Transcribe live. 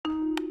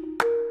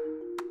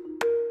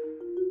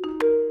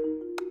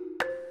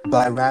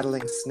By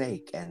rattling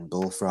snake and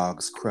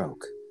bullfrogs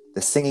croak,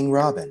 the singing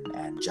robin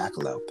and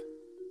jackalope.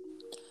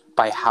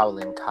 By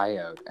howling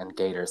coyote and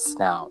gator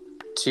snout,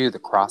 to the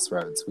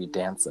crossroads we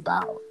dance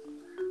about.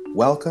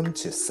 Welcome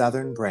to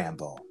Southern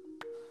Bramble,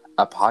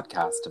 a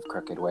podcast of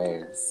crooked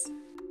ways.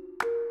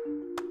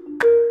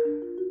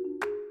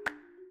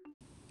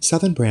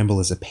 Southern Bramble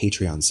is a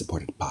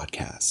Patreon-supported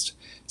podcast,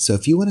 so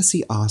if you want to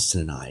see Austin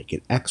and I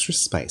get extra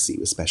spicy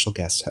with special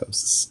guest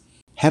hosts,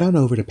 head on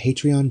over to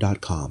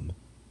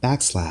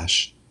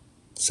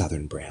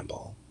patreon.com/Southern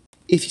Bramble.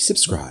 If you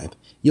subscribe,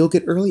 you'll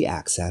get early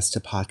access to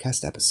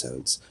podcast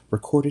episodes,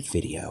 recorded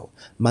video,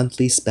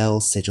 monthly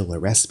spell, sigil, or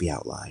recipe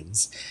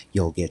outlines.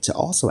 You'll get to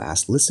also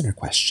ask listener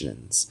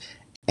questions,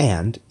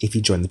 and if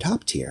you join the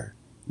top tier,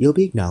 you'll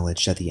be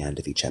acknowledged at the end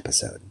of each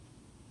episode.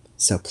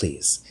 So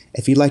please,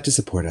 if you'd like to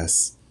support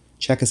us,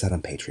 check us out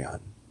on Patreon.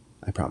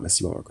 I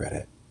promise you won't regret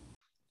it.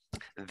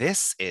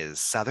 This is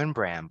Southern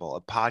Bramble,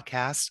 a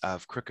podcast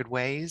of crooked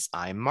ways.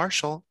 I'm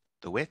Marshall,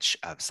 the Witch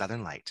of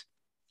Southern Light.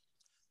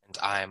 And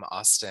I'm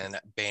Austin,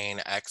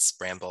 Bane X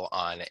Bramble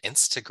on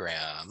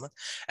Instagram.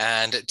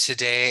 And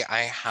today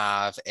I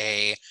have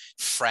a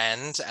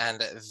friend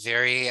and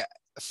very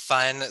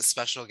fun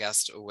special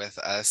guest with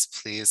us.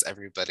 Please,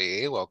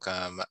 everybody,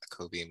 welcome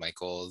Kobe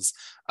Michaels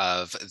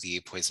of the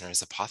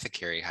Poisoner's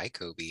Apothecary. Hi,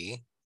 Kobe.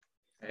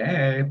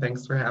 Hey,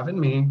 thanks for having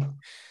me.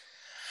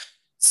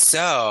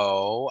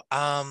 So,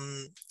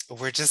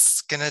 we're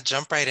just gonna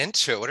jump right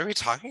into it. What are we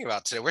talking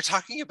about today? We're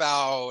talking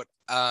about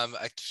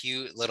a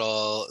cute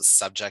little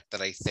subject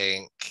that I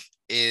think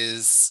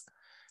is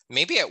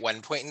maybe at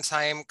one point in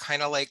time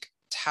kind of like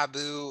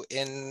taboo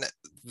in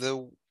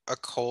the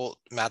occult,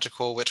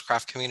 magical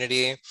witchcraft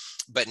community,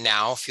 but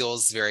now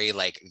feels very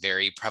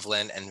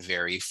prevalent and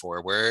very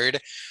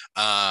forward.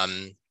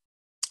 And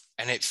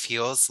it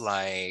feels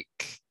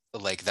like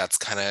that's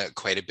kind of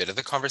quite a bit of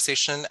the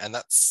conversation, and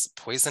that's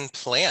poison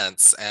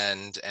plants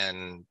and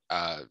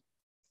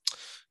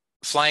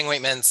flying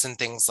ointments and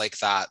things like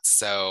that.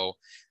 So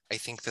I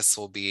think this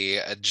will be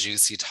a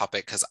juicy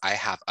topic because I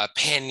have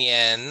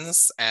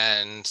opinions,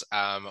 and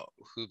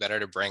who better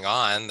to bring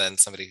on than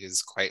somebody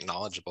who's quite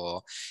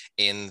knowledgeable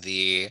in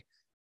the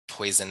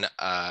poison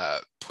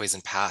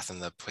path and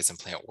the poison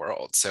plant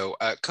world. So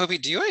Kobe,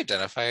 do you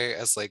identify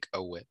as like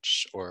a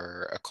witch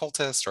or a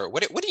cultist, or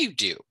what do you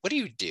do? What do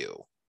you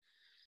do?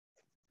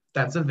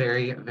 That's a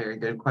very, very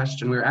good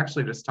question. We were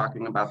actually just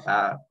talking about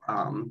that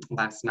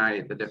last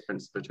night, the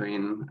difference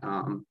between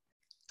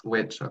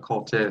witch,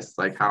 occultist,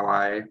 like how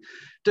I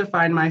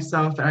define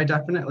myself. And I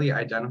definitely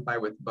identify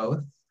with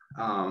both.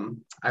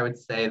 I would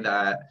say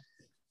that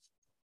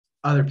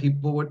other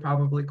people would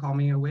probably call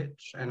me a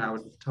witch, and I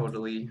would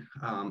totally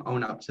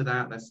own up to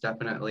that. That's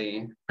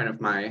definitely kind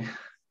of my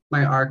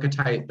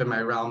archetype and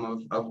my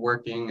realm of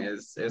working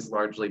is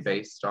largely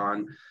based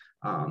on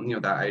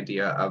that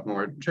idea of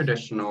more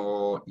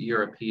traditional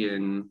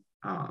European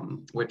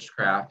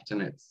witchcraft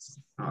and its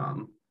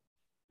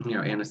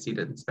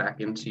antecedents back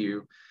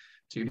into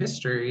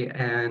history.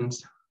 And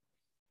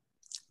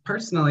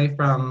personally,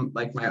 from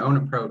like my own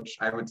approach,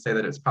 I would say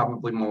that it's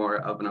probably more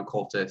of an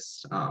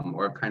occultist,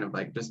 or kind of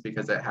like, just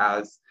because it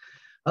has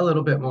a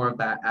little bit more of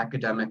that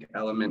academic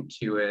element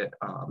to it,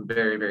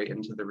 very, very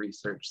into the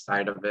research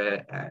side of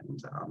it,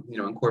 and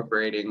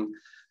incorporating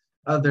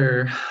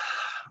other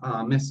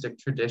mystic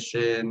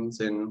traditions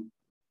and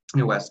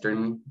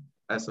Western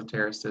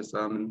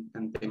esotericism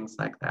and things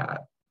like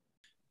that.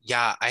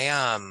 Yeah,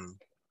 I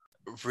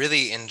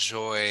really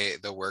enjoy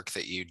the work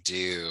that you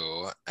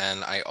do,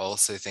 and I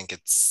also think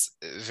it's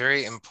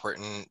very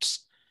important.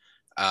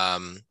 I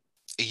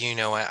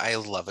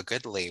love a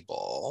good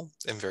label.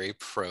 I'm very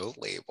pro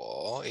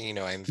label.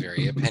 I'm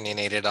very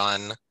opinionated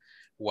on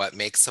what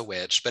makes a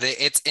witch, but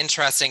it's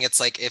interesting. It's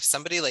like if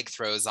somebody like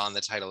throws on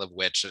the title of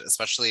witch,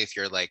 especially if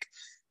you're like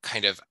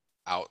kind of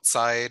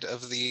outside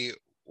of the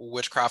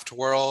witchcraft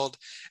world,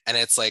 and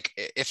it's like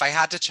if I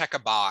had to check a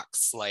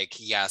box, like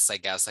yes, I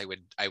guess I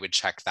would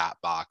check that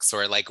box.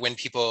 Or like when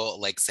people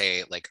like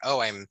say like,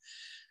 oh, I'm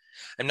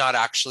not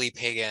actually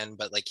pagan,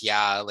 but like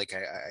yeah, like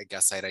I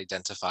guess I'd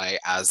identify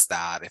as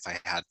that if I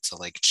had to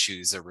like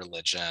choose a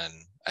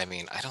religion. I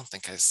mean, I don't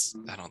think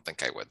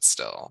I would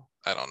still.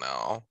 I don't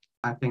know.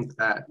 I think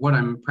that what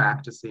I'm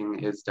practicing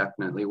is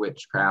definitely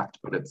witchcraft,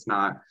 but it's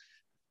not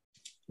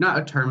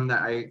a term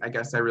that I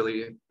guess I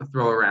really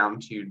throw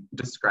around to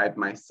describe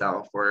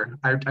myself, or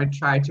I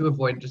try to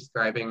avoid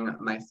describing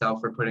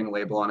myself or putting a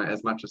label on it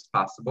as much as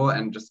possible,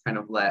 and just kind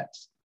of let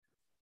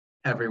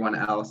everyone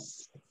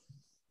else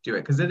do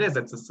it, because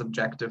it's a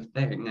subjective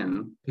thing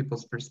and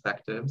people's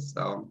perspectives.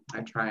 So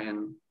I try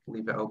and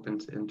leave it open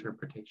to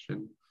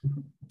interpretation.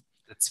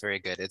 That's very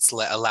good. It's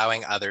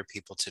allowing other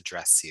people to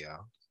dress you.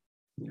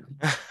 Yeah.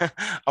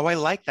 Oh, I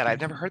like that.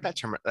 I've never heard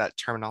that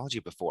terminology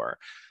before.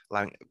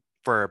 Allowing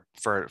for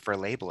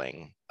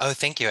labeling. Oh,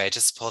 thank you. I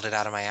just pulled it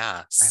out of my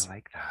ass. I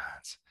like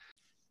that.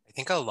 I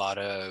think a lot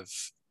of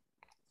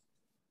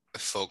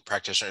folk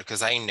practitioners,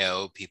 because I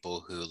know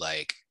people who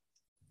like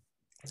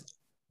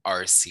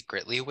are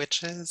secretly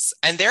witches,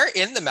 and they're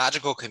in the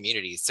magical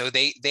community, so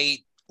they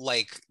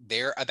like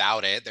they're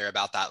about it, they're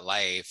about that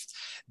life,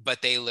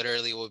 but they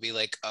literally will be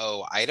like,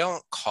 oh, I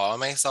don't call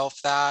myself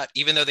that,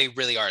 even though they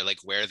really are like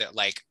where they're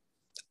like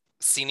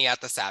Sini at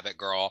the Sabbath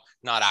girl,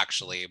 not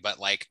actually, but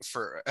like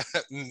for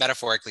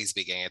metaphorically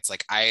speaking, it's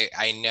like I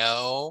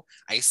know,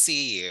 I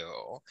see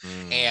you,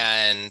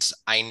 and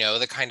I know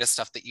the kind of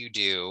stuff that you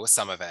do,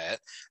 some of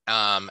it,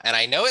 and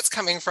I know it's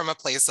coming from a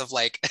place of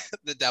like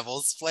the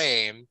devil's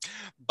flame,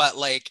 but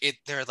like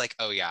they're like,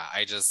 oh yeah,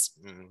 I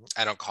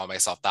don't call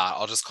myself that.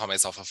 I'll just call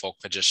myself a folk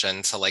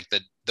magician to like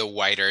the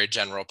wider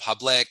general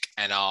public,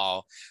 and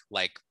I'll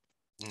like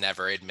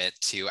never admit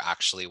to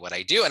actually what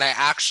I do. And I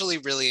actually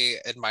really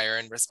admire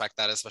and respect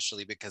that,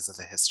 especially because of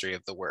the history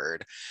of the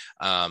word.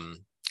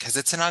 Because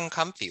it's an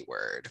uncomfy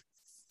word.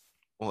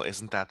 Well,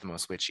 isn't that the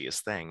most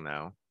witchiest thing,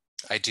 though?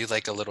 I do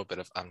like a little bit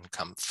of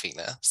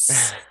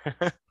uncomfiness.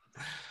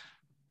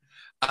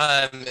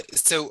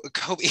 So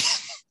Kobe,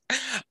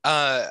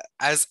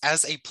 as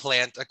a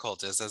plant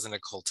occultist, as an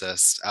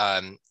occultist,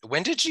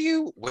 when did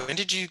you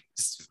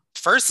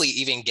firstly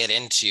even get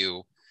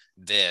into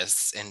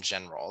this in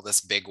general,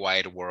 this big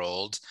wide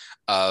world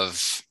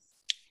of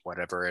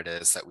whatever it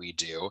is that we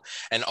do?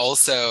 And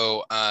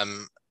also,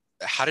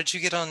 how did you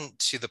get on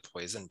to the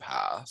poison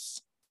path?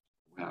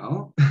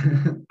 Well,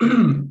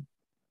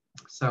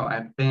 so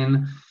I've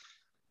been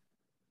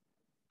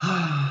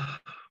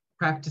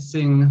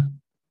practicing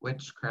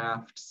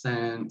witchcraft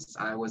since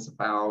I was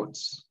about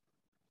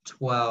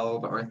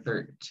 12 or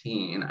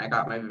 13. I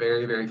got my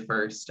very, very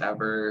first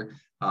ever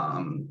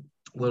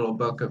little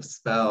book of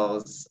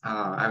spells.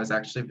 I was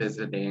actually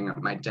visiting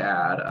my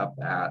dad up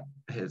at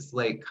his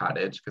lake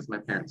cottage because my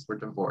parents were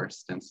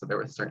divorced. And so there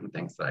were certain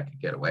things that I could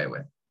get away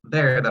with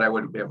there that I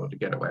wouldn't be able to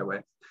get away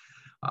with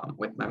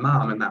my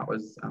mom. And that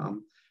was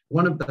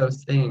one of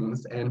those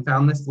things, and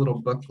found this little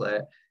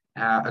booklet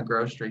at a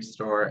grocery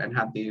store and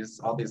had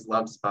all these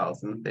love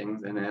spells and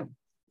things in it.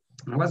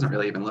 I wasn't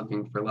really even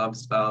looking for love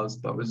spells,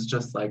 but was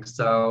just like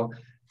so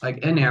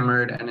like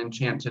enamored and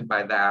enchanted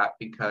by that,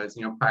 because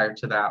prior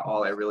to that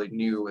all I really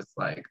knew was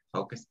like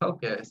Hocus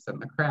Pocus and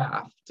The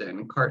Craft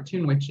and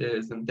cartoon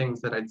witches and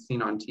things that I'd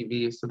seen on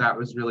TV. So that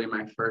was really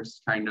my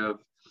first kind of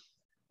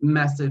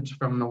message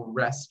from the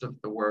rest of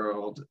the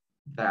world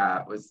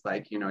that was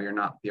like, you're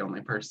not the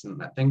only person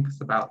that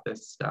thinks about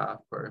this stuff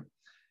or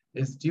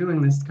is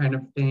doing this kind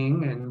of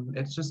thing. And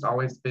it's just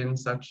always been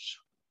such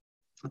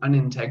an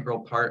integral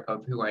part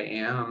of who I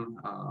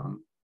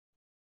am,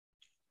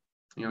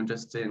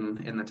 just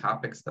in the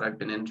topics that I've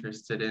been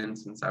interested in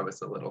since I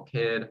was a little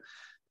kid.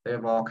 They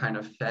have all kind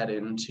of fed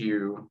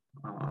into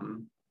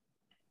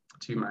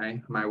to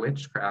my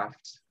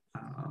witchcraft.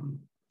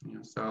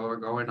 So we're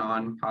going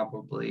on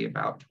probably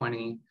about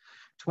 20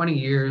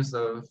 years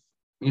of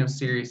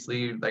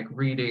seriously like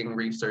reading,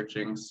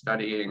 researching,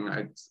 studying.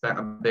 I spent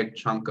a big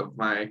chunk of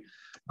my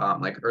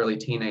like early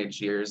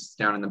teenage years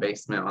down in the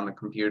basement on the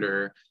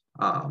computer,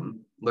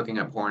 looking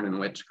at porn and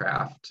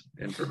witchcraft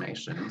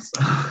information.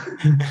 So.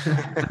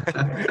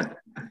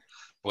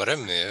 What a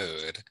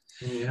mood.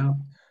 Yeah.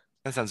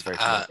 That sounds very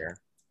familiar.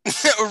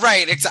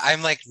 Right.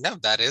 I'm like, no,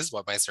 that is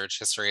what my search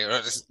history,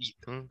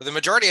 for the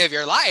majority of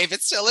your life,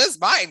 it still is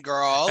mine,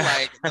 girl.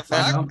 Like the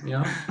fuck.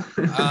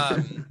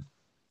 Yeah.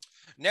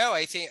 No,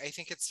 I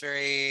think it's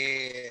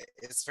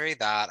very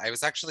that. I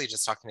was actually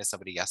just talking to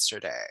somebody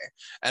yesterday,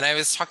 and I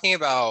was talking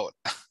about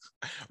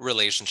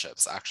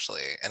relationships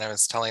actually, and I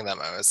was telling them,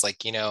 I was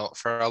like,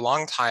 for a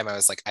long time I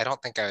was like, I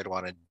don't think I would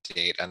want to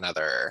date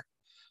another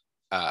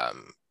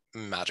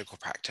magical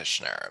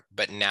practitioner,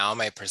 but now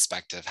my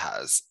perspective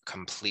has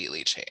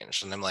completely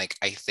changed, and I'm like,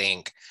 I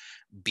think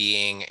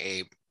being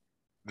a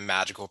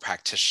magical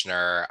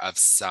practitioner of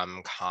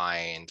some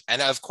kind,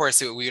 and of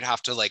course we would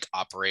have to like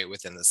operate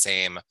within the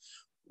same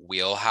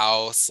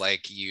wheelhouse,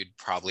 like you'd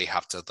probably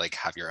have to like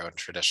have your own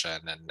tradition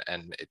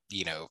and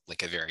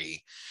like a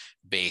very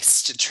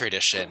based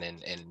tradition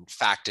in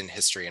fact and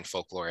history and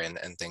folklore and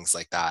things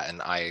like that,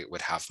 and I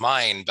would have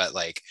mine, but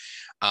like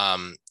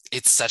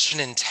it's such an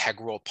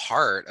integral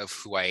part of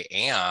who I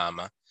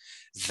am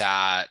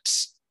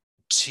that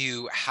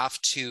to have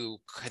to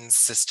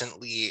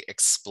consistently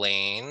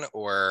explain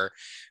or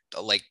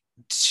like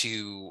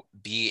to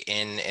be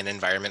in an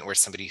environment where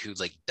somebody who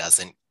like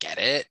doesn't get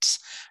it,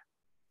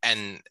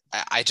 and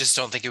I just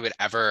don't think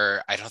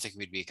I don't think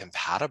we'd be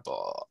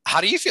compatible. How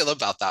do you feel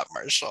about that,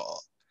 Marshall?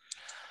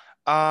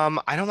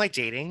 I don't like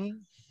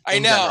dating. I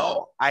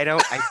know.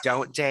 General. I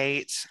don't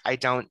date. I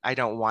don't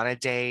want to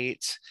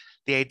date.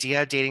 The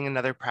idea of dating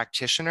another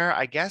practitioner,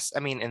 I guess, I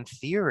mean, in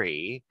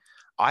theory,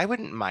 I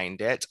wouldn't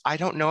mind it. I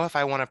don't know if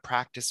I want to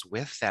practice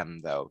with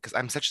them though, because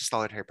I'm such a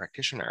solitary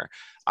practitioner.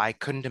 I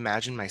couldn't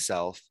imagine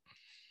myself.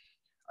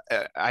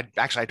 I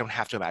don't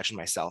have to imagine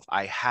myself.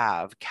 I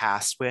have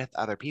cast with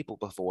other people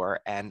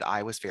before, and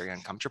I was very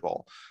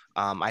uncomfortable.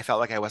 I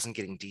felt like I wasn't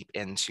getting deep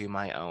into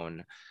my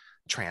own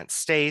trance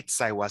states.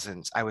 I was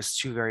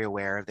too very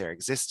aware of their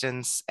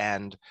existence,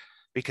 and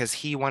because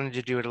he wanted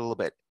to do it a little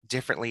bit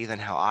differently than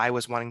how I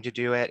was wanting to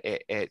do it,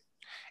 it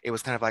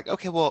was kind of like,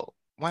 okay, well,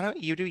 why don't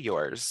you do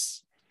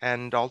yours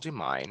and I'll do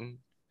mine,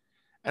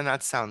 And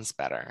that sounds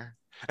better.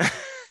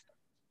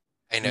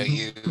 I know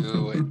you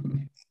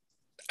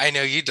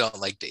don't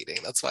like dating.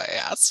 That's why I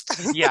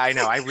asked. Yeah, I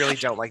know. I really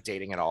don't like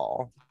dating at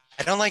all.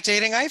 I don't like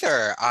dating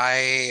either.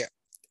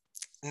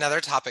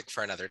 Another topic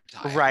for another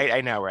time. Right,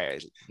 I know,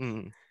 right.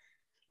 Mm.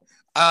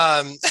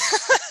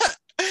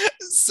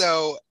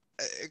 So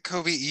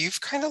Kobe,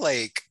 you've kind of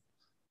like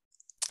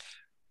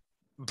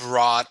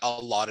brought a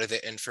lot of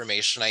the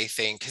information, I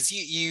think, because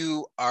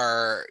you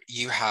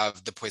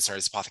have the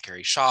Poisoners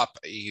Apothecary shop,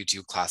 you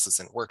do classes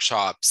and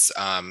workshops.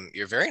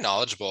 You're very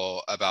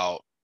knowledgeable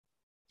about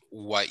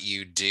what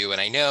you do,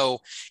 and I know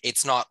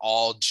it's not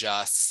all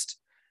just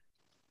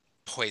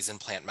poison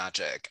plant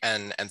magic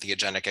and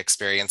entheogenic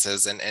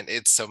experiences, and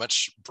it's so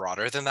much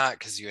broader than that,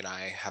 because you and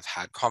I have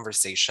had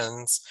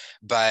conversations.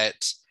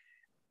 But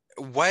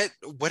what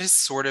is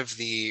sort of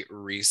the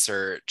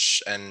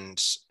research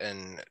and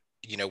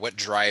what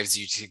drives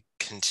you to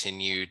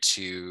continue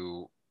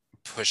to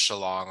push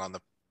along on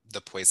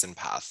the poison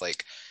path?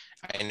 Like,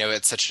 I know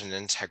it's such an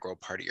integral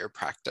part of your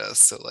practice,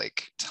 so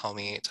like tell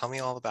me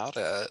all about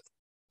it.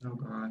 Oh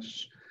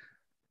gosh.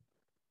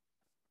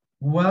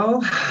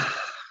 Well,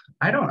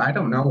 I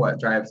don't know what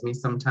drives me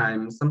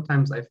sometimes.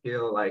 Sometimes I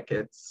feel like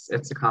it's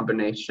a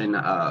combination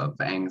of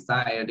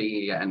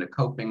anxiety and a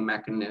coping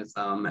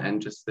mechanism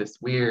and just this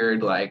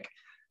weird like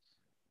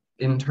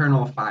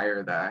internal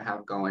fire that I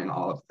have going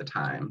all of the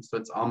time. So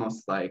it's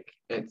almost like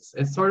it's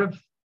sort of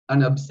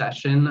an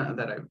obsession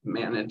that I've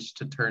managed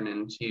to turn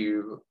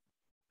into,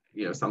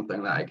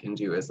 something that I can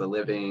do as a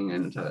living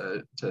and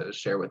to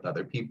share with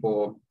other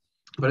people.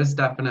 But it's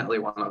definitely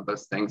one of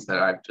those things that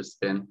I've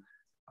just been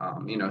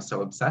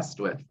so obsessed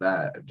with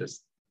that I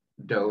just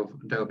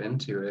dove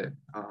into it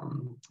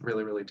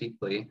really, really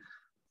deeply.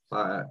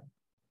 But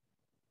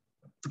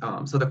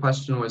so the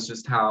question was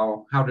just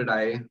how did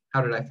I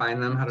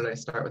find them? How did I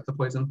start with the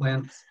poison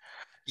plants?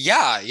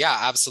 Yeah,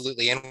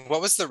 absolutely. And what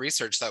was the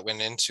research that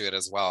went into it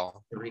as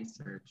well? The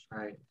research,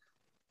 right?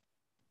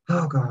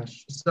 Oh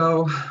gosh.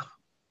 So,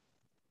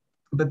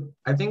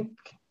 I think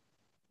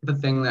the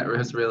thing that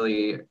has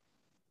really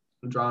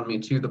drawn me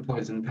to the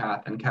poison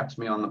path and kept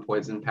me on the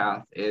poison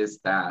path is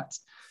that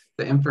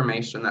the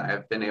information that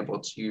I've been able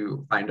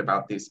to find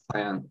about these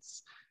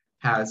plants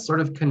has sort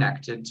of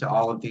connected to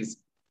all of these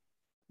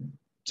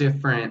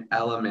different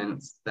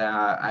elements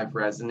that I've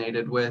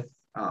resonated with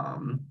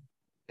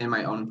in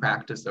my own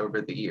practice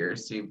over the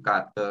years. So you've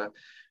got the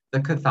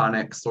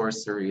chthonic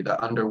sorcery,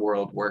 the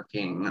underworld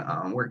working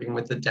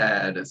with the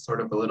dead is sort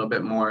of a little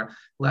bit more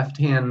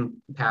left-hand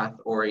path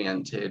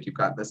oriented. You've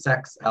got the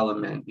sex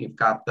element, you've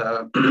got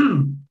the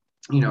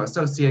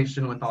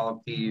association with all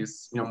of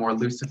these, more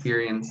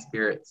Luciferian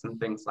spirits and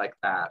things like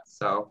that.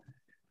 So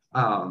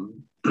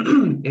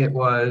it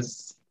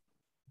was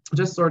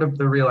just sort of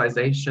the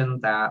realization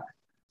that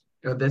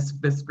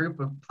this group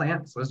of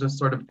plants was just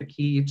sort of the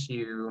key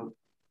to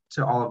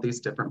all of these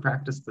different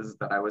practices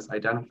that I was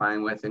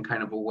identifying with, and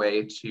kind of a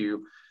way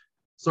to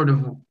sort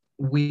of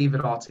weave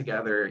it all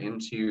together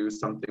into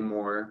something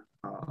more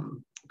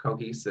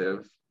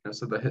cohesive.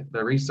 So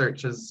the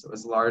research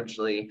was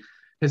largely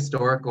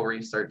historical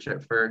research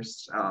at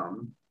first,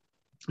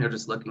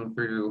 just looking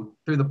through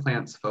the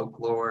plant's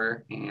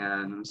folklore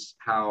and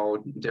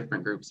how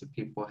different groups of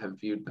people have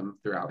viewed them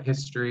throughout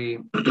history,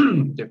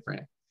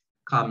 different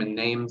common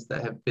names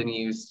that have been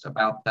used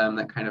about them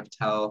that kind of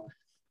tell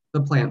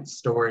the plant's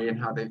story and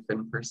how they've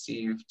been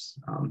perceived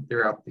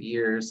throughout the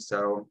years.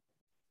 So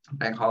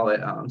I call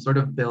it sort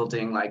of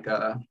building like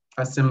a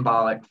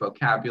symbolic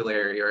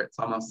vocabulary, or it's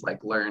almost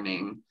like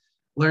learning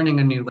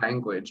a new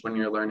language. When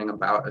you're learning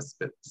about a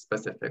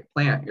specific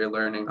plant, you're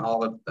learning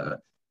all of the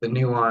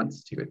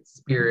nuance to its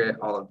spirit,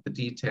 all of the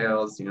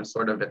details,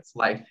 sort of its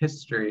life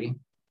history.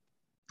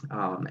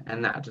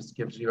 And that just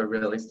gives you a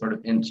really sort of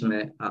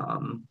intimate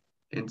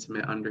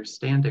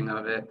understanding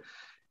of it.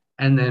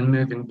 And then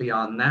moving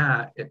beyond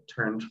that, it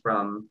turned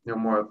from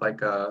more of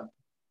like a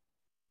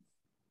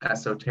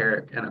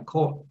esoteric and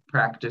occult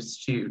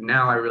practice to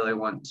now I really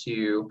want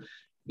to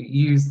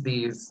use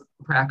these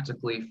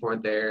practically for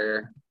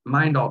their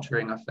mind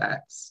altering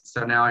effects.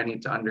 So now I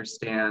need to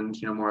understand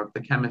more of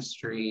the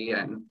chemistry,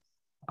 and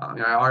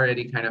I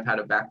already kind of had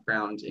a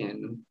background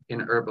in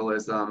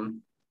herbalism,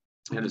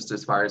 just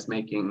as far as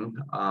making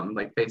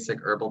like basic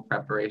herbal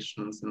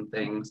preparations and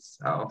things.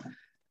 So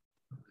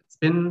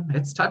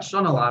it's touched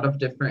on a lot of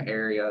different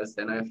areas,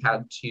 and I've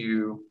had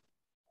to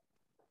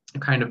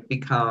kind of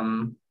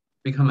become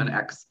an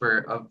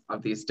expert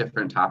of these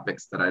different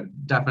topics that I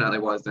definitely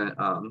wasn't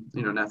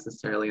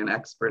necessarily an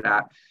expert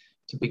at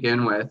to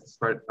begin with.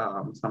 But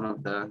some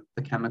of the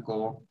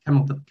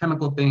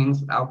chemical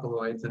things with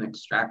alkaloids and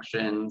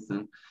extractions,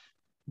 and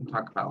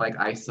talk about like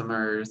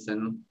isomers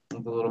and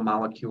the little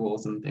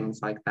molecules and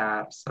things like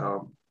that.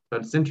 So,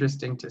 but it's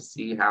interesting to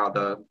see how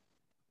the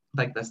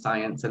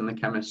science and the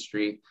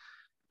chemistry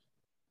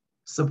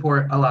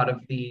support a lot of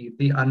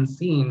the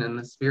unseen and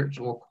the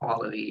spiritual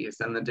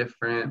qualities and the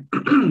different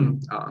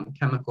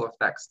chemical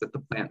effects that the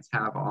plants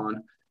have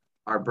on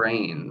our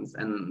brains,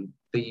 and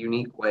the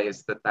unique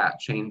ways that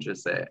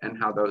changes it, and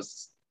how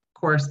those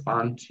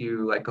correspond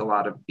to like a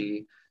lot of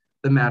the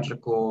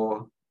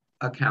magical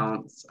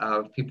accounts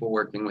of people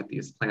working with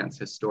these plants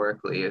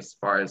historically, as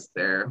far as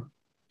their,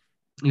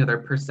 you know, their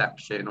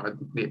perception or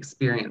the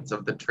experience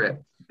of the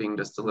trip being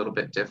just a little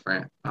bit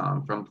different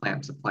from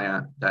plant to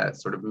plant, that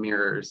sort of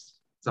mirrors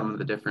some of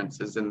the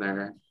differences in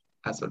their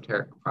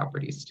esoteric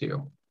properties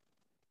too.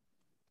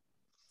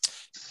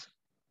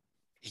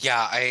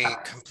 Yeah, I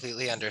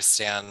completely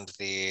understand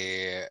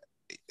the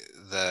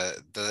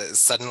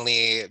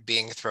suddenly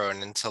being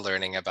thrown into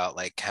learning about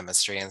like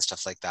chemistry and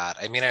stuff like that.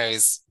 I mean, I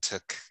always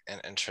took an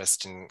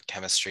interest in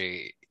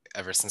chemistry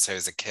ever since I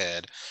was a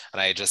kid,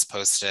 and I just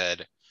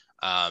posted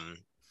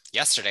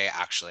yesterday,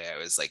 actually. I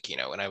was like, you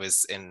know, when I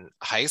was in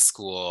high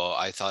school,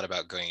 I thought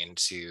about going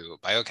into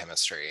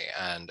biochemistry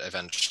and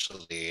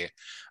eventually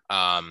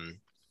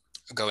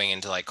going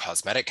into like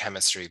cosmetic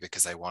chemistry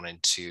because I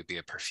wanted to be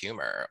a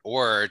perfumer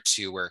or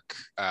to work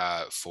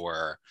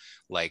for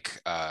like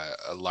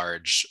a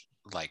large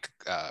like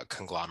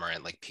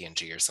conglomerate like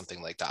P&G or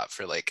something like that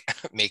for like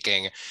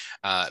making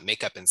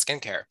makeup and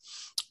skincare.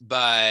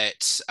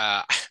 But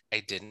I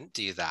didn't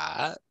do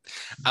that,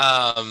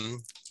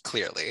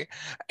 clearly.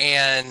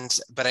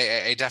 But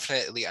I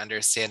definitely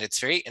understand. It's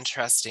very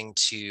interesting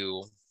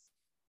to,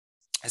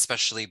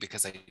 especially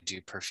because I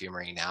do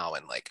perfumery now,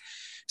 and like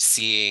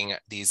seeing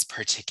these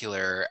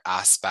particular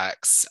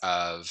aspects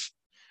of,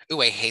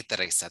 ooh, I hate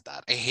that I said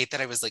that. I hate that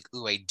I was like,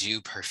 ooh, I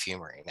do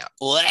perfumery now.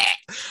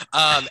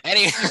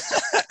 Anyway,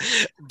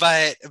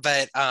 but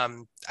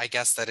I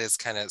guess that is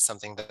kind of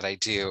something that I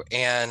do.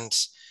 And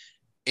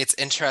it's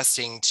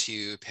interesting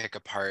to pick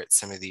apart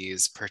some of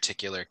these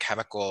particular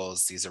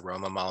chemicals, these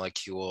aroma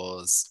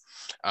molecules,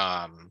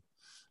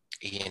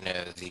 you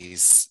know,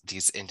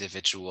 these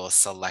individual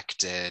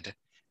selected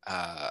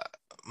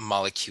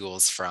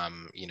molecules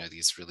from, you know,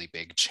 these really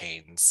big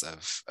chains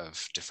of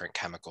different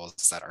chemicals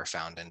that are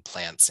found in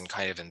plants, and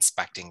kind of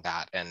inspecting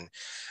that and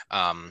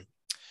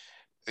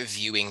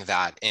viewing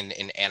that in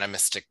an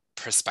animistic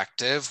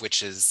perspective,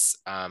 which is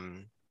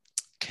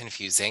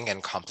confusing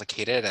and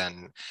complicated,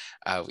 and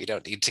we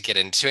don't need to get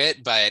into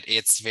it, but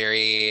it's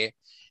very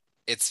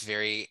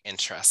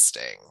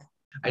interesting.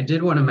 I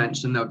did want to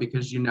mention though,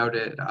 because you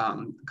noted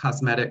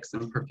cosmetics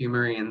and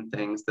perfumery and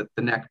things, that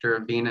the Nectar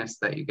of Venus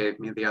that you gave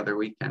me the other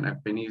weekend,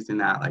 I've been using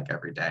that like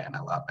every day and I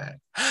love it.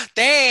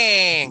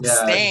 Thanks.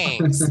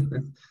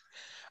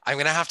 I'm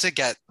gonna have to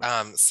get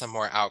some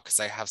more out because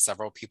I have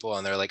several people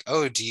and they're like,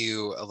 oh, do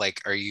you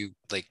like, are you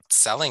like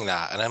selling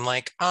that? And I'm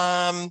like,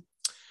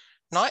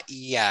 not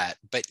yet,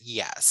 but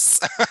yes,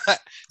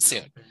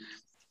 soon.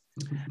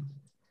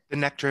 The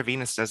Nectar of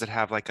Venus, does it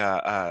have like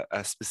a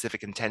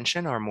specific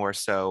intention, or more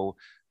so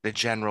the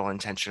general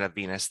intention of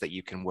Venus that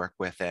you can work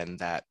within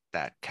that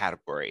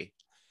category?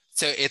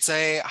 So it's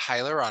a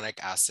hyaluronic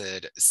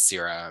acid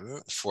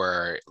serum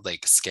for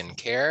like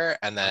skincare,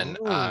 and then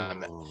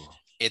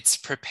it's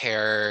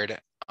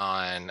prepared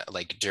on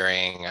like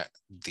during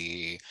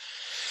the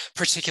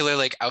particular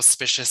like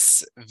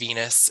auspicious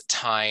Venus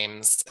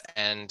times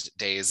and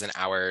days and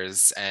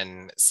hours,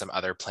 and some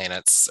other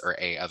planets, or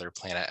a other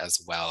planet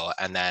as well.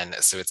 And then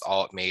so it's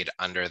all made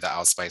under the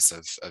auspice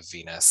of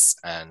Venus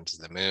and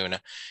the moon.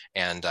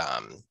 And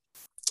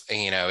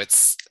you know,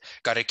 it's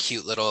got a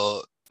cute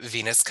little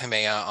Venus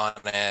Kamea on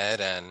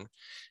it, and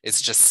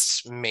it's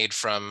just made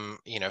from,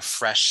 you know,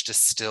 fresh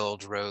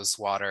distilled rose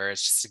water.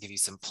 It's just to give you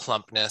some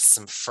plumpness,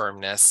 some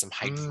firmness, some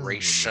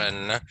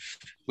hydration.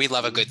 We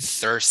love a good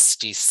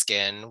thirsty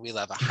skin. We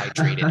love a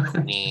hydrated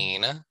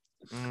queen.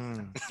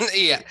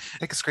 Yeah.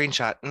 Take a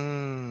screenshot.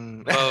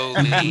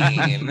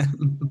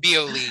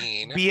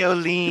 Boline.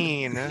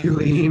 Bioline.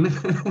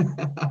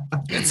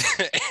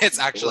 It's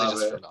actually love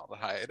just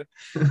formaldehyde.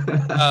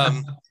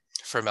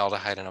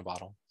 Formaldehyde in a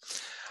bottle.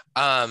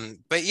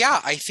 But yeah,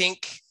 I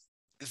think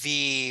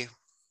the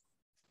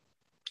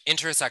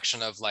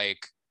intersection of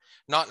like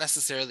not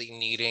necessarily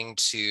needing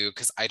to,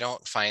 because I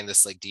don't find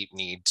this like deep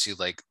need to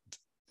like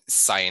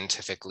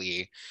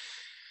scientifically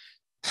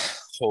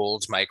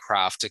hold my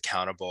craft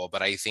accountable,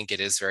 but I think it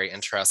is very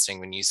interesting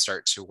when you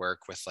start to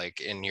work with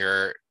like in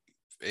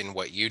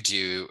what you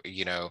do,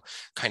 you know,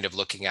 kind of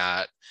looking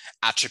at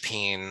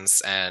atropines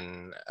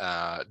and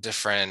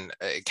different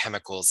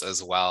chemicals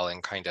as well,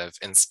 and kind of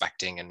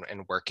inspecting and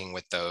working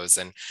with those,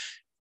 and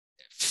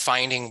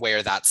finding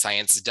where that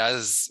science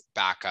does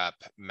back up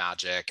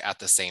magic at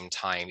the same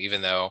time,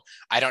 even though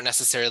I don't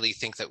necessarily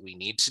think that we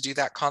need to do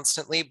that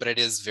constantly, but it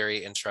is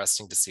very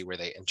interesting to see where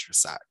they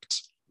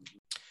intersect.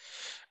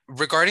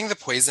 Regarding the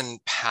poison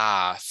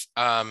path,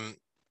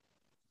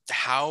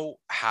 how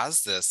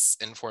has this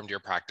informed your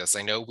practice?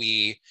 I know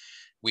we've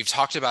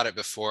talked about it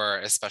before,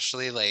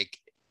 especially like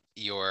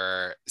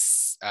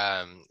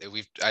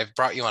I've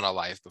brought you on a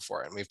live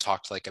before, and we've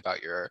talked like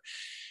about your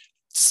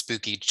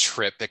spooky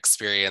trip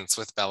experience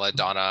with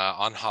Belladonna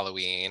on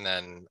Halloween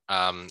and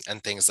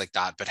things like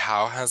that. But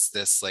how has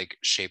this like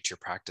shaped your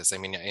practice? I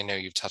mean, I know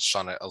you've touched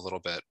on it a little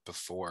bit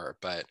before,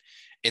 but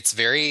it's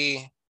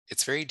very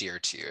dear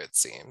to you, it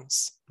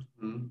seems.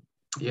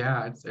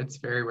 Yeah, it's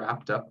very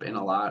wrapped up in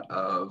a lot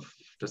of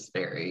just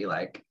very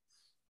like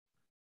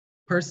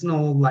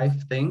personal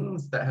life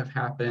things that have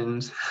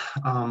happened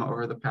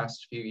over the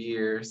past few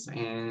years.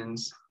 And,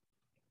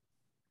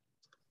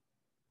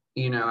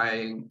 you know,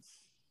 I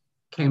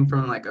came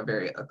from like a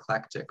very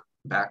eclectic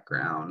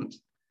background,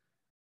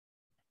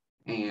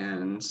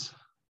 and,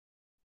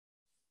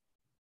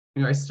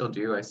 you know, I still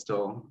do. I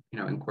still, you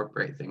know,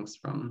 incorporate things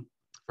from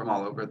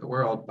all over the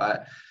world,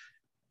 but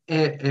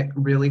it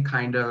really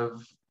kind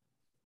of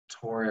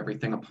tore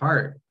everything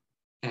apart,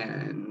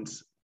 and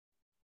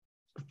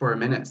for a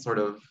minute sort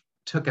of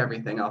took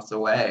everything else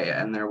away,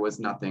 and there was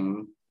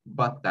nothing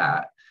but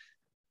that.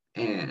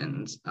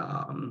 And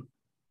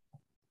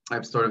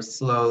I've sort of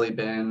slowly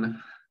been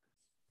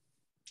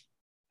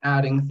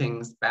adding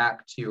things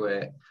back to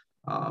it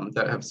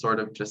that have sort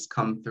of just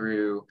come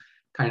through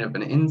kind of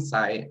an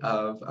insight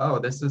of, oh,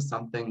 this is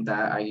something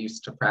that I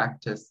used to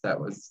practice that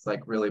was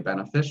like really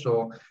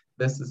beneficial.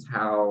 This is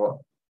how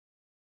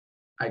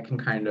I can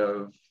kind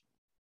of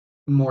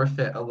morph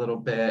it a little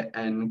bit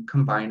and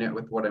combine it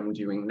with what I'm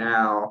doing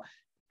now,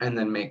 and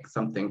then make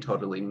something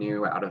totally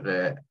new out of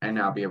it, and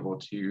now be able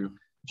to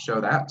show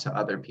that to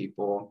other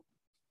people.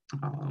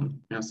 You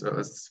know, so it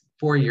was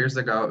 4 years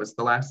ago. It was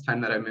the last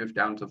time that I moved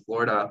down to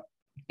Florida,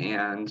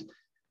 and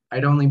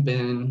I'd only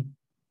been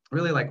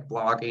really like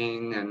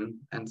blogging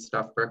and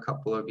stuff for a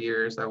couple of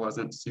years. I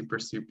wasn't super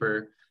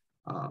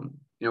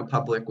you know,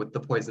 public with the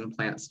poison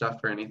plant stuff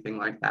or anything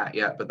like that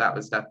yet, but that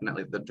was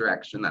definitely the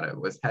direction that it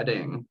was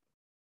heading.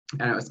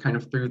 And it was kind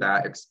of through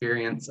that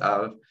experience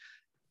of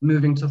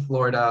moving to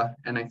Florida,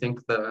 and I think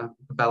the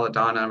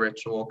Belladonna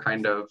ritual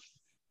kind of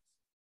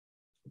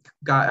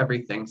got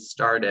everything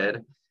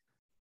started.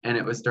 And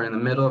it was during the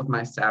middle of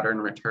my Saturn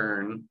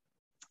return,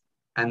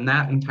 and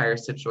that entire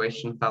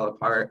situation fell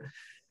apart.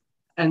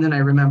 And then I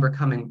remember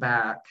coming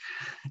back,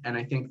 and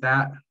I think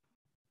that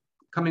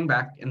coming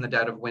back in the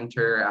dead of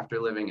winter after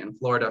living in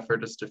Florida for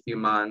just a few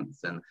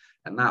months, and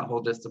that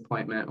whole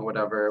disappointment or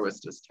whatever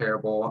was just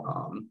terrible.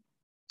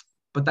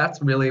 But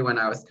that's really when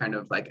I was kind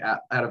of like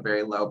at a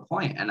very low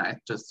point, and I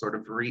just sort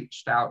of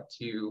reached out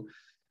to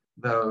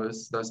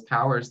those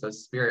powers,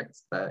 those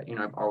spirits that, you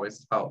know, I've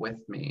always felt with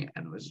me,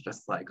 and was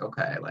just like,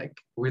 okay, like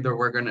either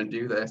we're gonna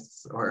do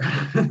this or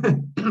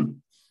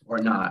or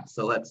not,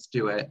 so let's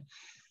do it.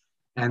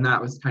 And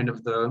that was kind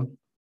of the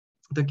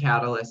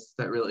catalyst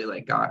that really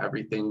like got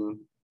everything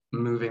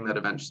moving, that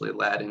eventually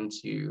led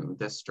into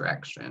this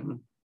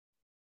direction.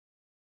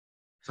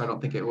 So I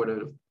don't think it would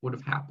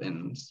have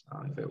happened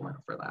if it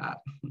weren't for that.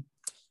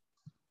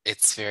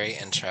 It's very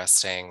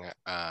interesting.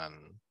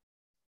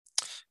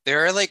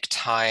 There are like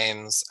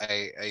times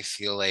I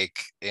feel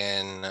like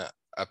in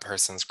a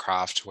person's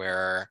craft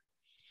where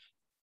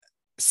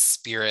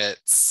spirit,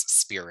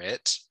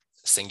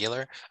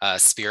 singular,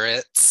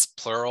 spirits,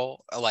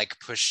 plural, like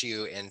push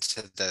you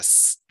into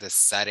this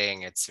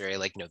setting. It's very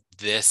like, no,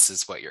 this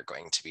is what you're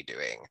going to be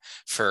doing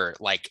for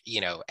like,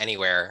 you know,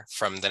 anywhere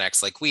from the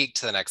next like week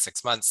to the next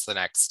 6 months, the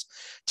next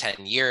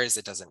 10 years,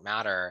 it doesn't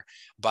matter.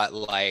 But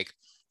like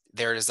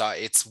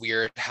it's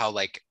weird how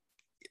like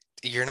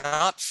you're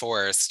not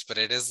forced, but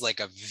it is like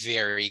a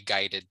very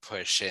guided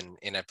push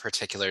in a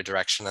particular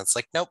direction. That's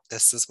like, nope,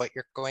 this is what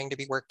you're going to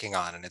be working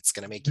on, and it's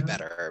going to make you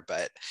better.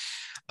 But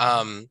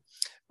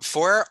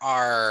for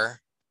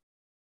our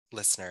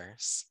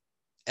listeners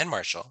and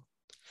Marshall,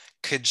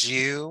 could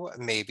you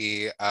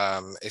maybe,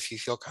 if you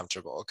feel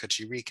comfortable, could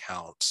you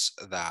recount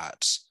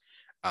that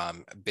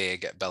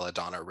big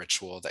Belladonna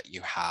ritual that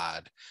you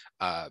had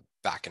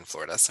back in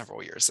Florida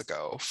several years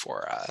ago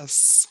for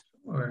us?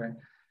 Sure.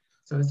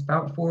 So it's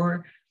about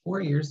four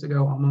years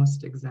ago,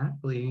 almost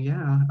exactly.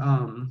 Yeah.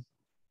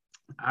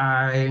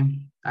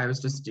 I was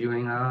just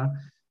doing a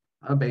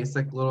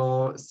basic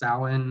little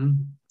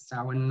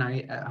Samhain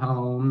night at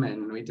home,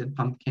 and we did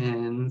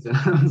pumpkins, and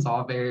it was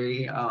all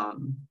very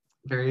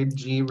very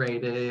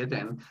G-rated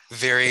and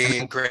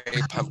very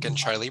great pumpkin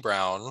Charlie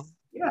Brown.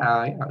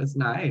 Yeah, it was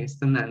nice.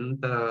 And then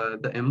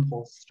the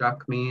impulse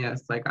struck me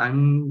as like,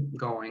 I'm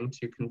going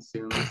to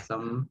consume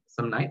some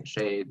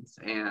nightshades,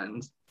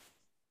 and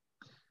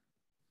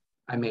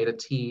I made a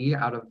tea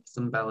out of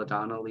some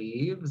belladonna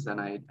leaves, and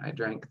I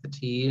drank the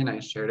tea, and I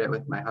shared it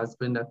with my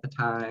husband at the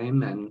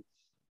time, and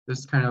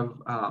just kind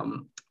of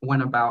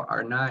went about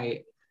our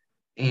night.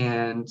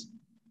 And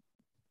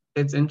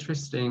it's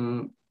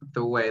interesting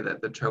the way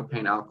that the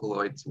tropane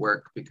alkaloids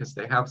work, because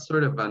they have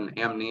sort of an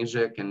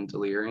amnesic and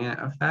deliriant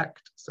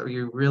effect. So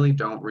you really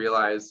don't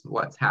realize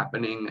what's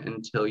happening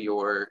until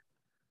you're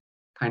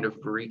kind of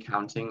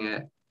recounting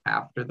it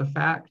after the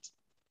fact.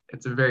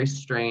 It's a very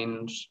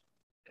strange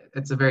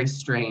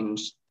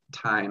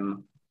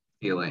time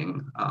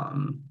feeling,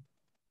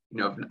 you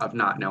know, of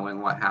not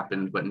knowing what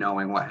happened, but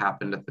knowing what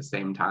happened at the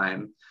same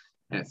time.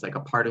 And it's like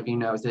a part of you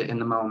knows it in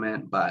the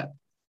moment, but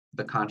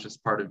the conscious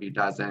part of you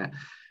doesn't.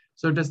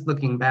 So just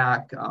looking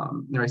back,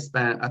 you know, I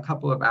spent a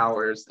couple of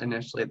hours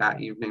initially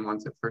that evening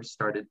once it first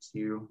started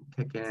to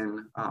kick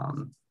in.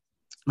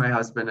 My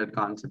husband had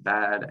gone to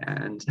bed,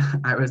 and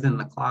I was in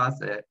the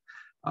closet,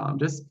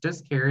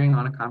 just carrying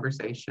on a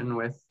conversation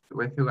with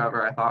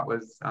whoever I thought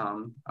was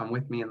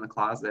with me in the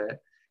closet.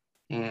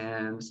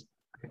 And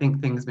I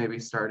think things maybe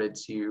started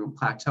to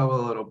plateau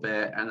a little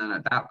bit. And then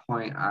at that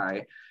point,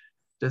 I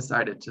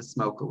decided to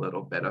smoke a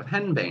little bit of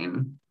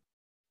henbane,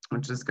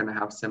 which is going to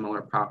have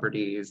similar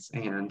properties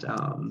and,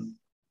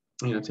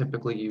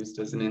 typically used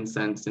as an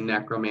incense in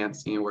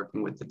necromancy and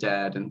working with the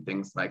dead and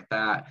things like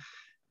that.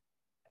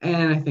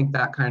 And I think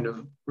that kind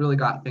of really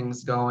got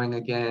things going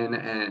again.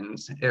 And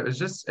it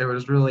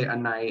was really a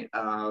night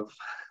of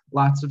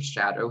lots of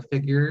shadow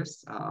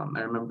figures.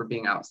 I remember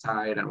being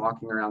outside and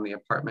walking around the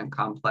apartment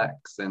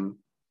complex, and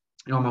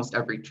almost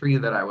every tree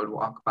that I would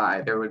walk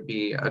by, there would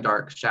be a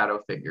dark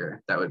shadow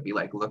figure that would be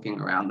like looking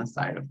around the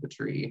side of the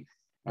tree.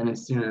 And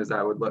as soon as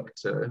I would look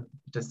to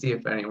see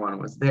if anyone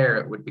was there,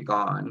 it would be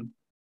gone.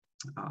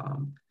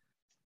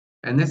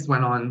 And this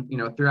went on,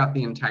 throughout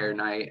the entire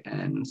night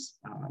and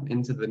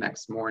into the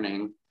next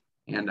morning.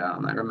 And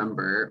I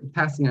remember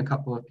passing a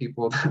couple of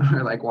people that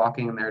were like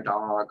walking their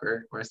dog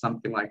or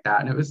something like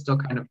that. And it was still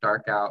kind of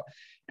dark out.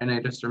 And I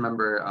just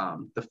remember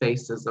the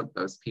faces of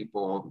those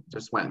people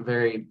just went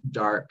very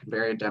dark,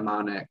 very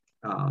demonic,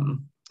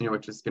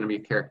 which is going to be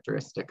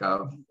characteristic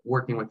of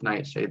working with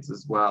nightshades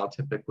as well.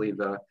 Typically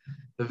the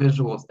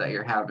visuals that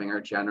you're having are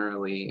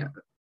generally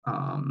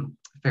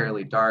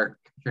fairly dark,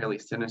 fairly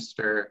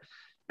sinister.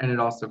 And it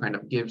also kind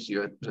of gives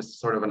you just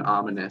sort of an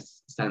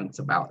ominous sense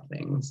about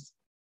things.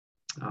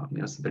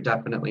 So they're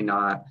definitely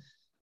not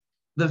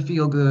the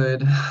feel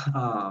good,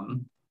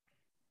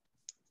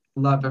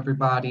 love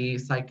everybody,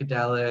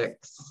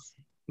 psychedelics,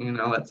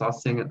 let's all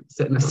sit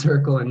in a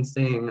circle and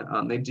sing.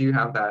 They do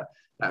have that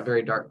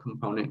very dark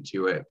component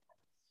to it.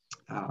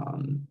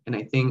 And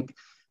I think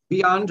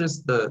beyond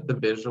just the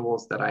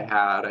visuals that I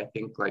had, I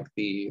think like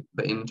the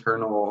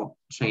internal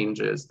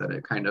changes that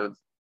it kind of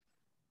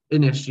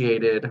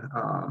initiated,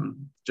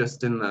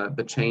 just in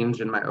the change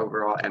in my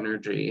overall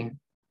energy.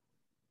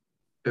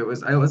 It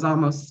was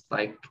almost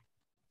like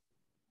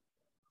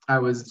I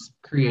was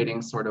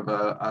creating sort of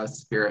a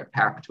spirit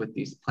pact with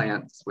these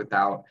plants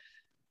without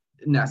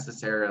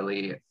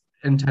necessarily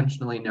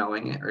intentionally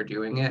knowing it or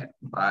doing it.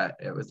 But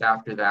it was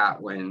after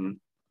that when,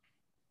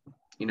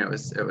 it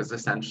was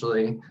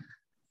essentially,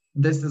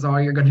 this is all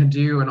you're going to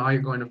do and all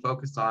you're going to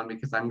focus on,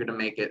 because I'm going to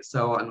make it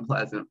so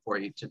unpleasant for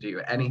you to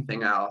do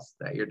anything else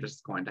that you're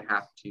just going to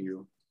have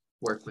to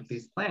work with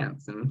these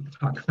plants and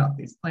talk about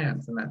these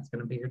plants, and that's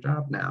going to be your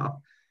job now.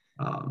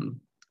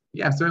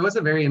 So it was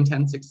a very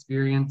intense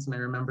experience. And I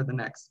remember the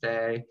next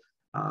day,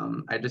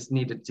 I just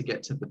needed to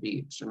get to the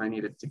beach and I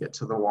needed to get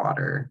to the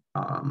water.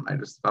 I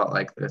just felt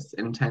like this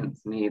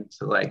intense need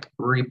to like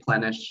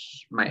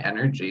replenish my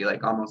energy,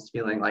 like almost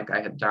feeling like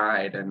I had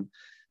died, and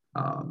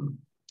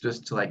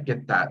just to like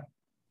get that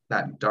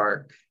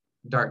dark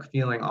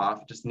feeling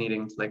off, just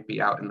needing to like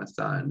be out in the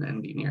sun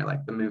and be near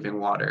like the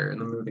moving water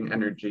and the moving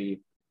energy.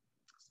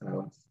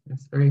 So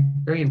it's very,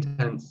 very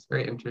intense,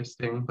 very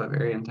interesting, but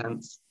very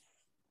intense.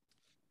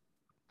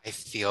 I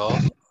feel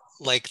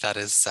like that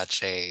is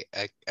such a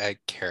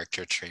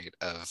character trait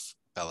of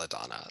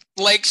Belladonna.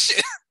 Like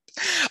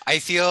I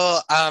feel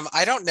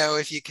I don't know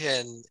if you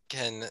can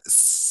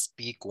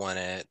speak on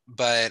it,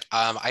 but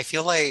I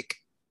feel like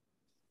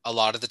a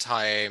lot of the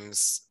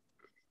times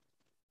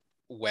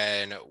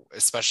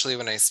especially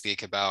when I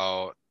speak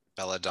about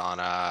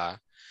Belladonna,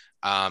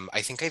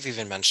 I think I've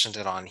even mentioned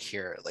it on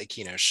here, like,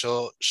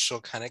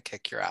 she'll kind of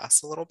kick your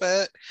ass a little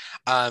bit.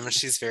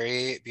 She's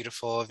very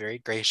beautiful, very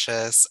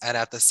gracious, and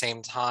at the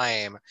same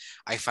time,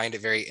 I find it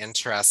very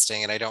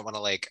interesting, and I don't want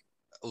to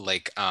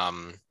like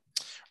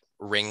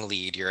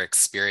ringlead your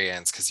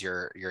experience, because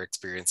your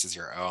experience is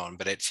your own,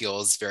 but it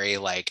feels very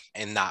like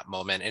in that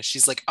moment, and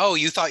she's like, oh,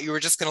 you thought you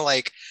were just gonna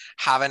like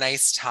have a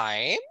nice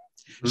time?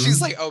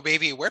 She's like, oh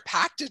baby, we're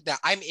pacted now.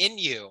 I'm in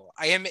you.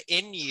 I am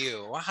in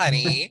you,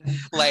 honey.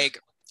 Like,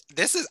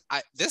 this is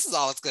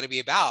all it's going to be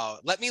about.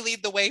 Let me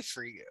lead the way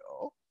for you.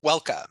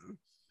 Welcome.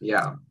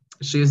 Yeah,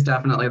 she's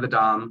definitely the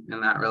dom in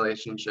that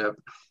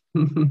relationship.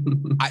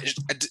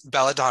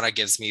 Belladonna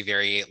gives me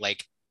very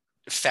like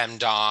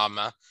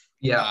femdom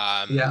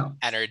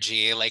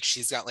energy. Like,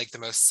 she's got like the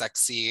most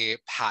sexy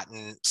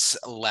patent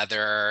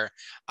leather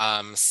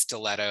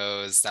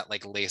stilettos that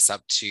like lace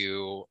up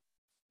to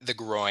the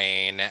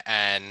groin,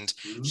 and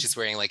she's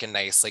wearing like a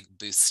nice like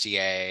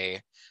bustier.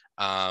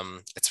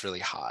 It's really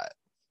hot.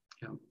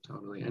 Yeah,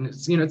 totally. And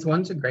it's, it's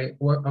one to a great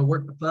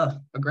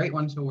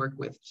one to work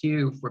with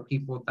too, for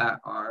people that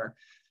are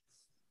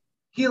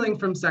healing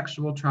from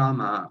sexual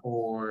trauma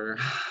or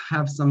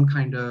have some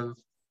kind of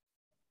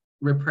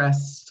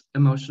repressed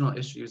emotional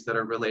issues that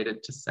are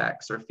related to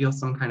sex, or feel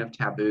some kind of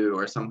taboo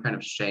or some kind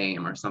of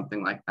shame or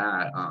something like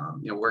that.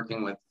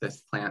 Working with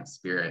this plant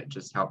spirit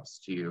just helps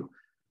to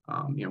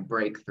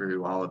break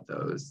through all of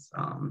those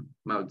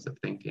modes of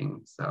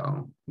thinking.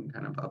 So you can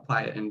kind of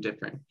apply it in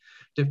different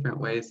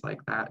ways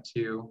like that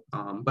too.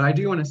 But I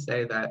do want to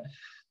say that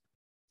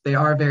they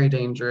are very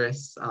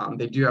dangerous.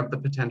 They do have the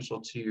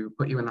potential to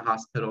put you in the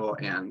hospital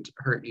and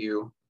hurt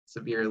you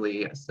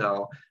severely.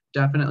 So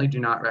definitely do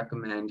not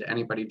recommend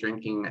anybody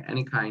drinking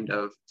any kind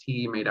of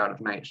tea made out of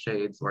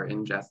nightshades or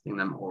ingesting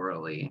them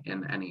orally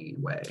in any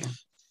way.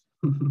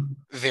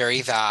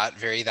 Very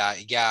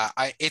that. Yeah.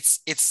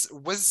 It's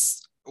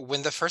was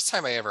when the first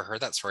time I ever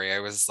heard that story, I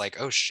was like,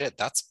 oh shit,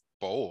 that's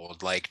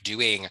bold. Like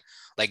doing,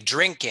 like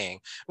drinking.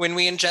 When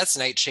we ingest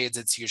nightshades,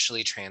 it's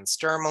usually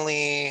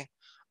transdermally.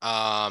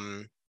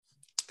 Um,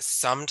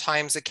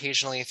 Sometimes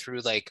occasionally through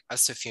like a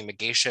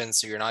fumigation,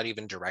 so you're not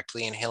even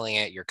directly inhaling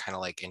it, you're kind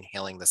of like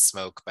inhaling the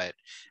smoke but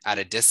at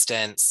a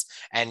distance.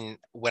 And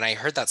when I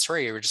heard that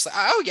story, you were just like,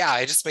 oh yeah,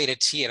 I just made a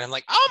tea, and I'm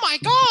like, oh my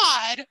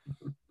god.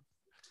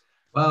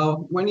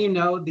 Well, when you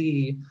know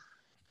the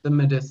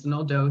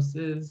medicinal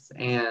doses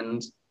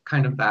and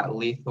kind of that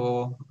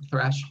lethal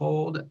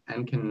threshold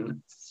and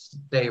can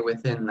stay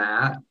within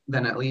that,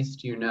 then at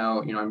least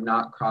I'm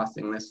not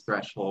crossing this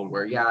threshold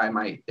where, yeah,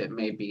 it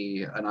may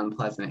be an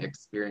unpleasant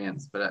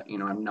experience, but,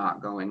 I'm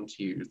not going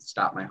to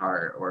stop my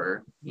heart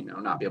or,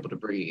 not be able to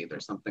breathe or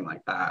something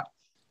like that.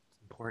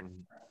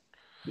 Important.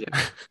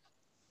 Yeah.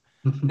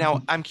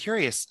 Now, I'm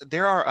curious,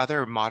 there are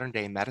other modern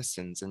day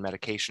medicines and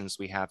medications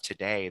we have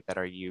today that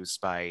are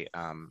used by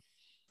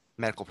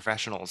medical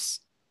professionals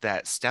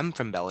that stem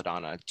from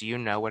belladonna. Do you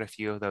know what a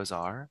few of those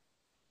are?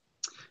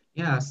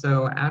 Yeah,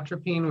 so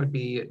atropine would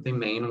be the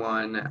main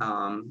one,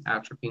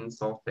 atropine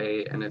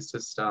sulfate, and it's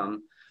just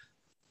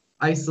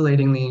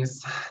isolating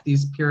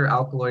these pure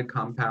alkaloid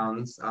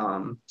compounds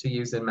to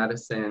use in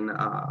medicine.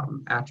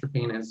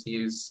 Atropine is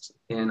used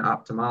in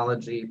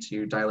ophthalmology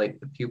to dilate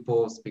the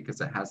pupils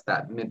because it has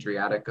that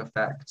mydriatic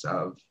effect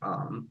of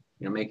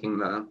making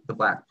the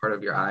black part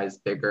of your eyes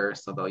bigger.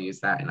 So they'll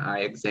use that in eye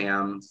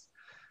exams.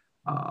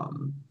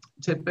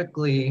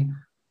 Typically,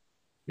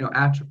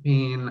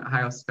 atropine,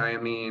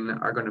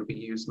 hyoscyamine are going to be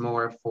used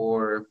more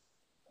for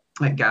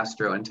like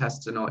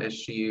gastrointestinal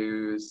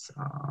issues.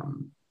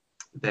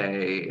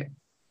 They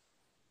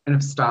kind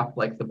of stop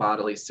like the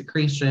bodily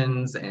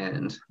secretions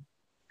and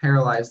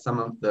paralyze some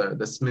of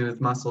the smooth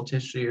muscle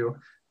tissue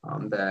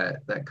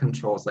that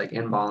controls like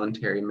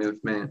involuntary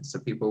movement. So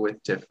people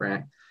with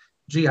different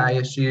GI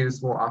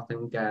issues will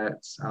often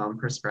get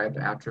prescribed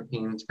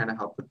atropine to kind of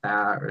help with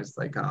that, or it's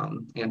like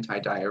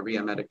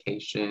anti-diarrhea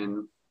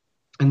medication.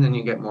 And then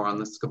you get more on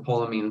the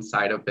scopolamine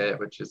side of it,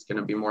 which is going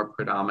to be more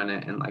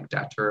predominant in like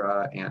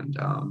datura and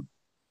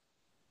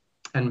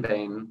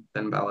Henbane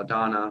than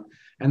belladonna.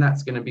 And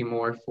that's going to be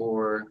more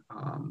for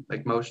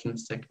like motion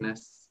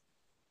sickness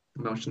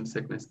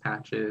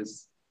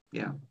patches.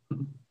 Yeah.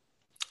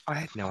 I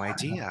had no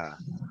idea.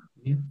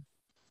 Yeah.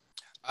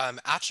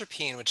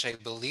 Atropine, which I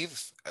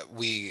believe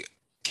we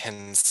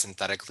can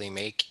synthetically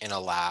make in a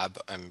lab.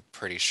 I'm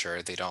pretty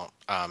sure they don't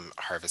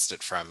harvest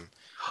it from.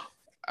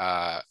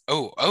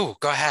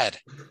 Go ahead.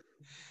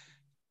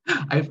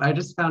 I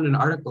just found an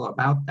article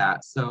about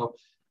that. So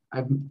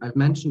I've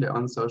mentioned it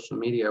on social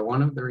media.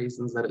 One of the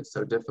reasons that it's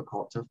so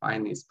difficult to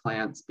find these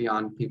plants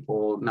beyond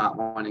people not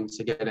wanting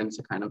to get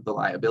into kind of the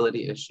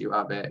liability issue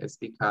of it is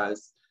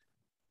because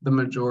the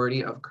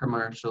majority of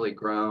commercially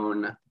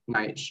grown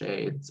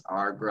nightshades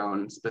are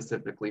grown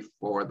specifically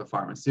for the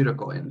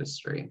pharmaceutical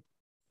industry.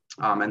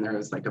 And there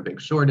was like a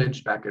big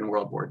shortage back in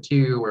World War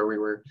II where we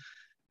were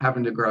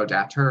having to grow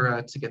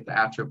datura to get the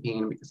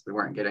atropine because we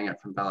weren't getting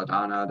it from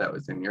belladonna that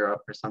was in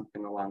Europe or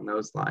something along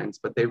those lines.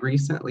 But they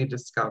recently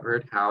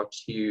discovered how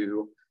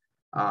to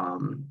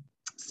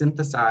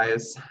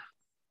synthesize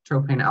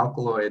tropane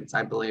alkaloids,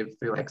 I believe,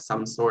 through like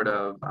some sort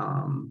of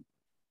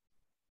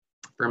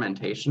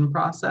fermentation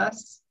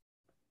process.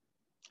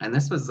 And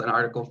this was an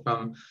article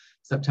from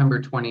September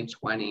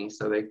 2020.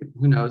 So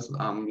who knows,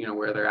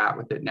 where they're at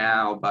with it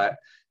now. But,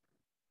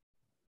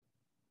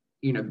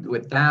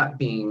 with that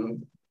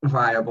being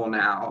viable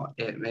now,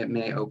 it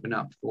may open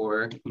up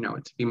for, it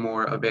to be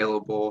more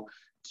available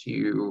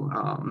to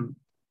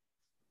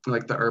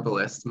like the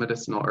herbalists,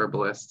 medicinal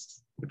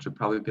herbalists, which would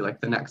probably be like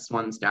the next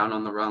ones down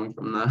on the rung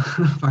from the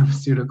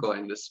pharmaceutical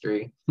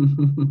industry.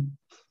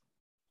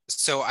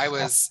 So I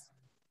was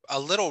a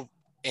little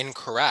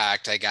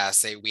incorrect, I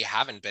guess. We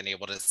haven't been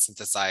able to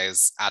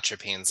synthesize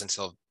atropines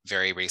until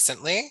very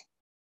recently.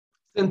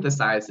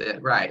 Synthesize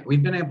it, right.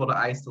 We've been able to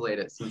isolate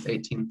it since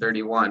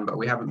 1831, but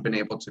we haven't been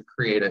able to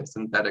create it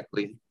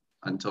synthetically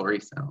until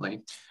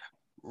recently.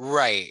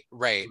 Right.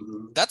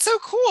 Mm-hmm. That's so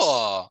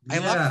cool. Yeah. I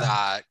love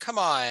that. Come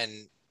on,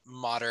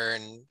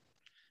 modern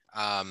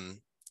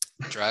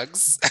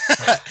drugs.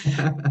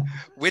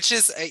 Which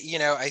is,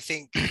 I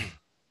think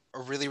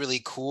really,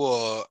 really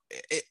cool.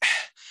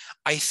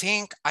 I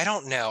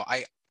don't know.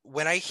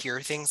 When I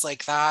hear things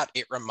like that,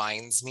 it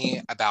reminds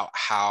me about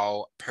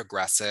how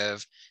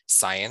progressive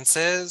science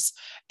is.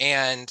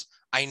 And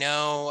I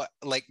know,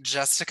 like,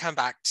 just to come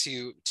back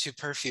to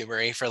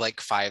perfumery for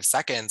like 5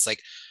 seconds, like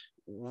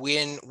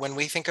when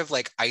we think of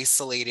like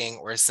isolating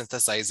or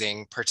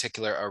synthesizing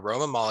particular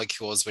aroma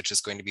molecules, which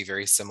is going to be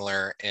very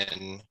similar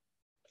in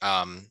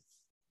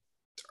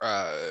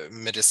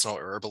medicinal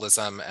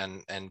herbalism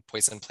and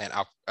poison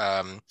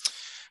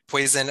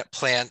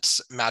plant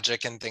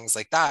magic and things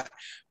like that,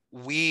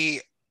 we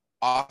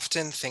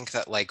often think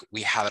that like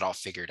we have it all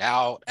figured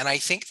out. And I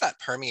think that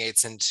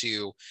permeates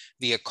into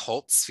the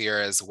occult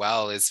sphere as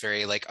well, is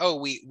very like, oh,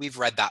 we've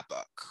read that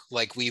book,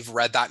 like we've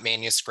read that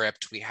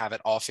manuscript, we have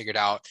it all figured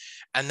out.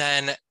 And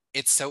then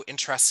it's so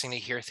interesting to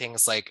hear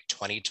things like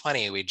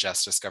 2020, we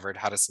just discovered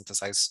how to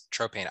synthesize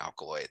tropane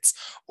alkaloids,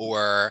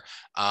 or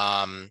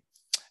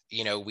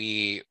you know,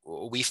 we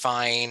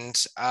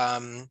find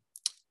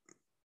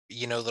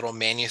you know, little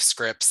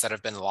manuscripts that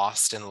have been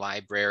lost in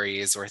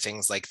libraries or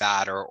things like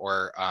that,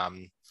 or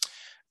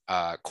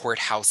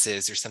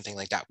courthouses or something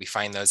like that. We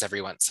find those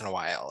every once in a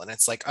while. And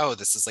it's like, oh,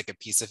 this is like a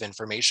piece of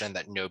information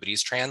that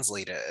nobody's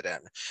translated.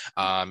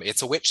 And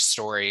it's a witch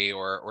story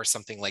or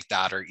something like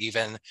that. Or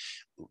even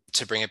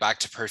to bring it back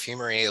to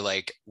perfumery,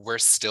 like we're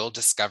still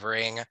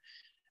discovering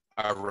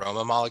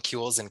aroma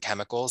molecules and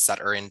chemicals that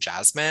are in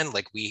jasmine.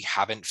 Like we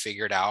haven't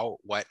figured out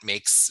what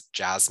makes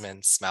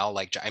jasmine smell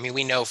like, I mean,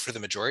 we know for the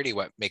majority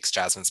what makes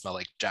jasmine smell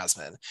like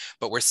jasmine,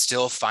 but we're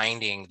still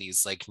finding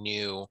these like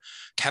new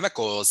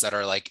chemicals that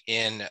are like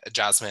in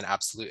jasmine,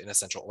 absolute and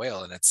essential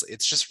oil. And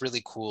it's just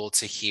really cool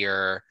to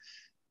hear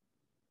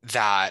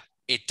that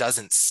it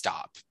doesn't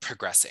stop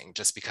progressing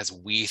just because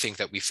we think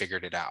that we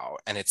figured it out.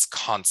 And it's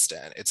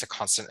constant. It's a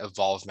constant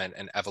evolvement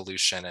and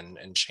evolution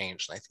and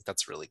change. And I think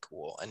that's really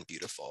cool and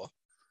beautiful.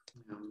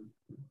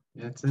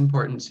 Yeah, it's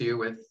important too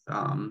with,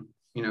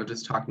 you know,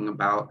 just talking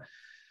about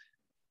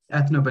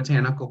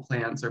ethnobotanical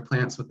plants or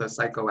plants with a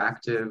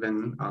psychoactive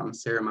and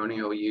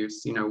ceremonial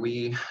use. You know,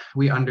 we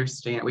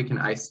understand, we can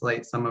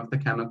isolate some of the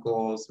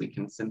chemicals, we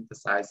can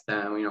synthesize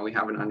them. You know, we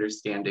have an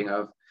understanding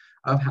of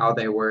how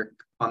they work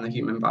on the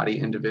human body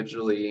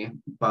individually,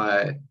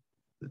 but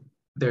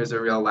there's a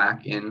real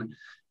lack in,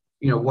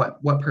 you know,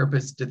 what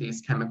purpose do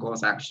these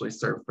chemicals actually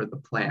serve for the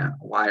plant?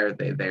 Why are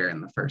they there in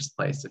the first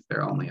place if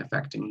they're only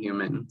affecting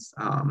humans?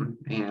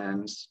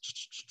 And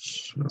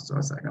what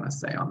was I going to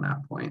say on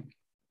that point?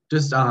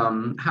 Just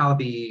how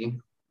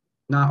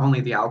not only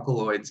the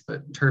alkaloids,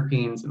 but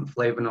terpenes and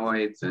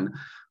flavonoids and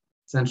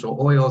essential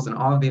oils and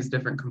all of these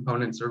different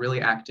components are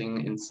really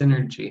acting in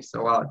synergy.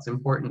 So while it's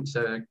important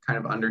to kind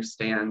of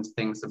understand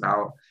things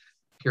about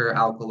pure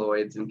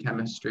alkaloids and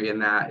chemistry and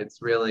that,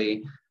 it's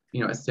really, you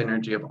know, a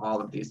synergy of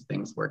all of these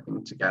things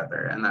working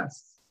together. And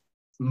that's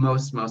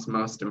most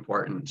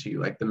important to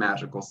like the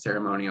magical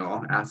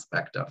ceremonial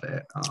aspect of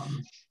it.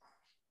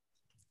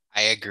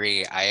 I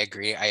agree.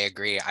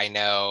 I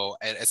know,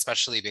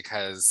 especially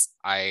because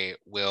I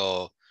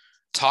will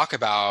talk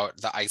about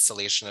the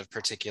isolation of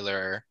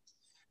particular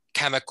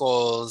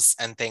chemicals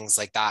and things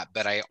like that,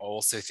 but I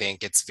also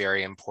think it's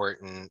very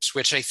important,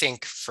 which I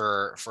think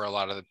for a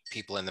lot of the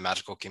people in the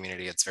magical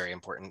community, it's very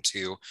important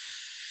to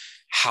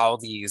how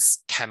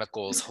these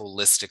chemicals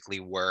holistically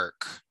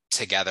work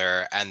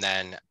together. And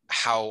then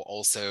how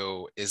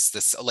also is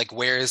this, like,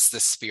 where is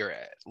the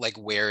spirit? Like,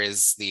 where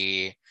is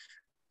the,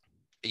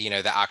 you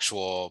know, the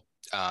actual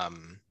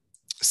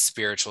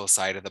spiritual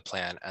side of the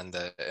plant and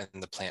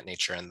the plant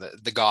nature and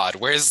the God?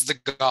 Where's the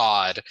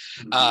God?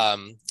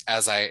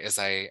 As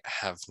I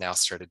have now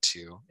started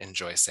to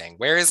enjoy saying,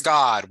 where is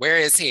God? Where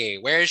is he?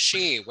 Where is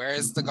she? Where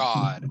is the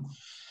God?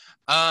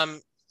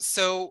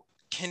 So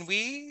can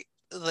we,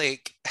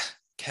 like,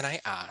 can I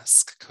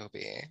ask,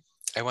 Kobe?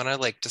 I want to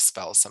like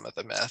dispel some of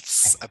the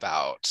myths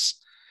about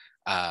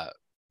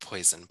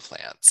poison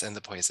plants and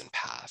the poison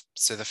path.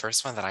 So the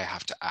first one that I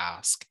have to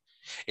ask,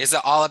 is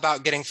it all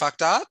about getting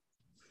fucked up?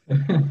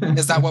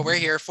 Is that what we're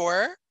here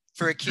for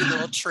a cute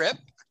little trip?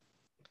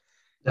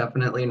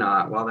 Definitely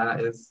not. While that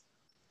is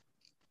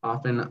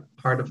often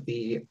part of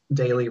the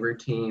daily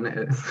routine,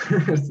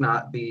 it's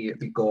not the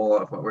goal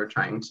of what we're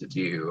trying to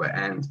do.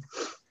 And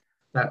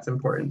that's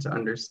important to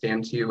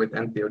understand too with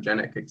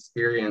entheogenic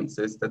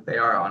experiences, that they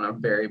are on a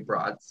very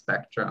broad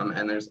spectrum,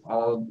 and there's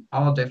all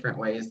different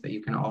ways that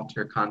you can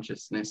alter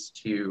consciousness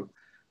to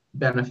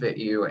benefit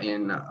you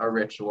in a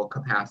ritual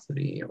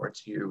capacity, or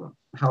to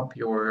help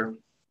your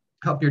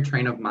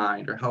train of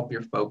mind, or help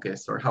your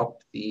focus, or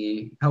help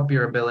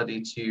your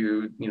ability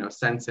to, you know,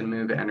 sense and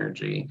move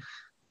energy.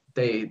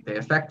 They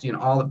affect you in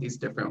all of these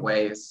different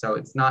ways. So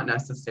it's not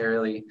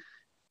necessarily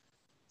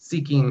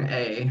seeking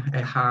a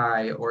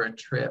high or a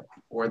trip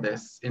or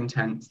this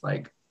intense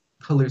like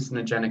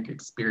hallucinogenic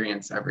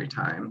experience every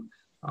time.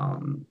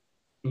 You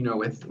know,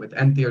 with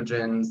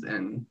entheogens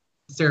and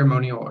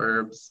ceremonial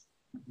herbs,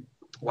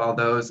 while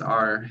those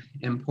are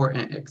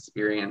important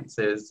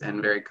experiences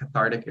and very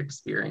cathartic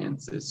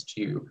experiences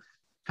to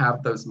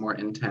have those more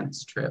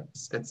intense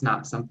trips, it's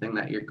not something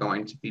that you're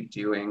going to be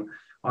doing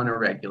on a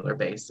regular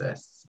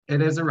basis.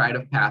 It is a rite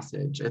of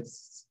passage.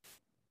 It's,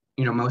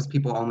 you know, most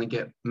people only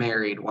get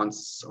married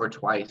once or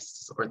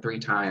twice or 3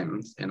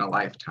 times in a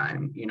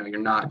lifetime. You know,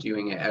 you're not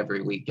doing it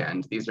every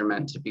weekend. These are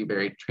meant to be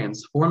very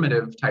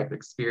transformative type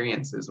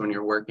experiences when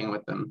you're working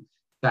with them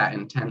that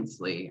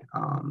intensely.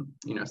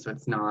 You know, so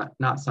it's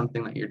not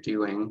something that you're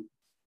doing,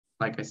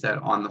 like I said,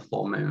 on the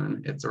full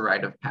moon. It's a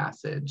rite of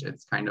passage.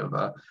 It's kind of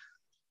a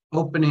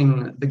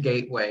opening the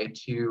gateway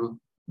to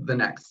the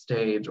next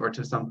stage or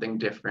to something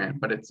different,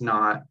 but it's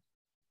not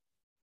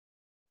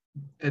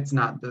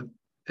the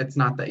it's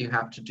not that you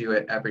have to do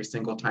it every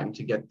single time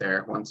to get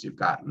there once you've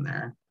gotten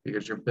there,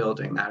 because you're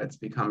building that. It's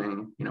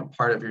becoming,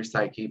 part of your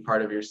psyche,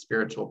 part of your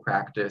spiritual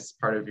practice,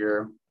 part of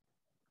your,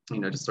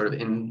 just sort of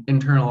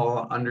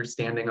internal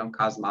understanding of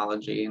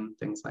cosmology and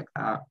things like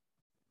that.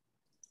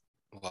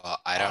 Well,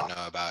 I don't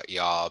know about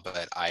y'all,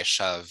 but I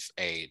shove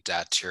a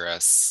Datura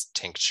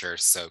tincture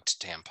soaked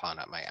tampon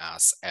up my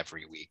ass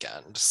every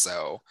weekend.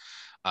 So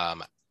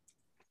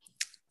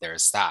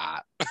there's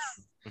that.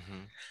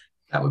 Mhm.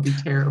 That would be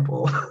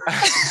terrible.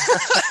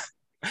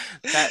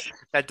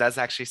 That does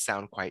actually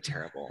sound quite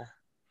terrible.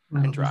 That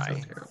And would be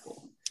dry. so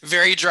terrible.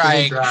 Very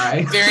dry. Very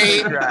dry.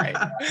 Very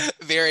Dry.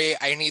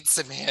 very, I need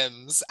some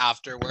hymns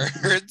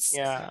afterwards.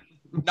 Yeah.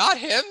 Not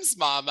hymns,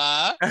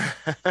 mama.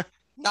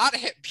 Not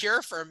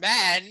pure for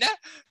men.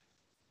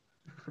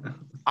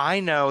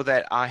 I know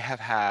that I have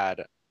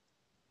had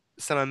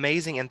some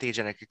amazing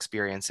entheogenic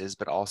experiences,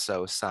 but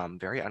also some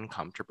very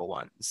uncomfortable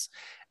ones.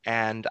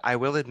 And I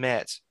will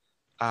admit,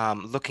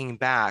 looking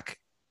back,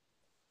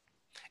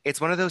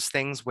 it's one of those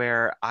things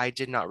where I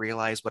did not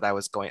realize I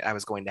was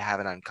going to have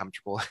an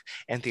uncomfortable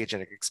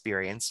entheogenic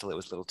experience till it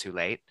was a little too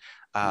late.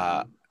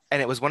 And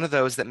it was one of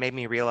those that made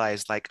me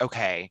realize, like,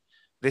 okay,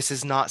 this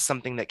is not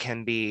something that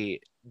can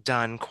be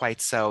done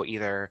quite so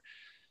either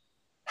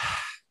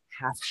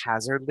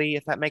haphazardly,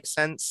 if that makes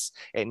sense.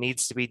 It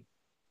needs to be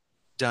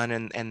done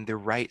in the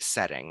right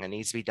setting. It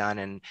needs to be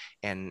done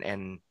in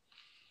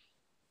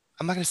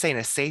I'm not going to say in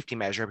a safety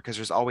measure, because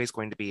there's always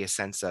going to be a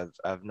sense of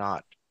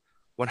not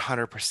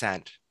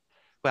 100%.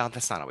 Well,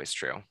 that's not always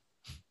true.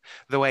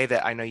 The way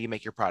that I know you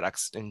make your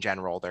products in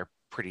general, they're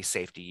pretty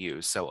safe to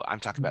use. So I'm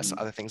talking about some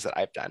other things that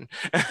I've done.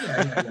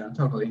 Yeah,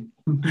 totally.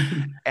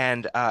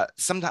 And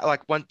sometimes,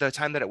 like the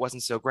time that it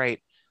wasn't so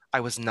great, I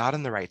was not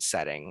in the right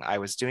setting. I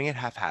was doing it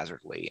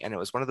haphazardly. And it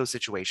was one of those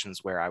situations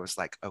where I was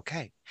like,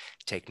 okay,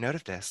 take note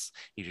of this.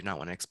 You do not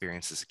want to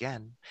experience this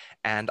again.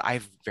 And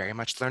I've very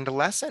much learned a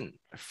lesson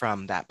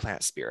from that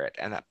plant spirit.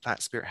 And that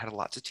plant spirit had a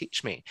lot to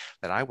teach me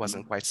that I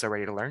wasn't quite so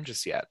ready to learn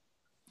just yet.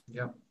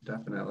 Yep,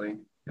 definitely.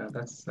 Yeah,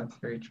 that's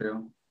very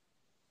true.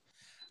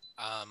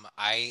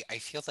 I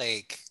feel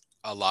like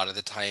a lot of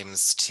the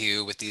times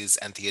too with these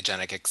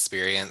entheogenic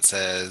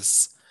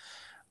experiences,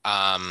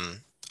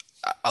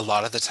 a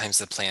lot of the times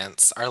the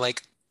plants are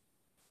like,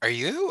 are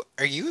you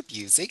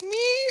abusing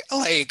me?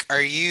 Like,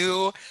 are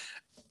you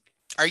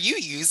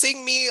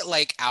using me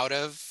like out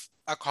of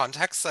a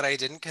context that I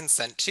didn't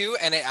consent to?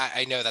 And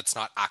I know that's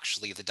not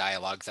actually the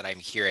dialogue that I'm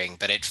hearing,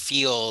 but it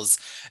feels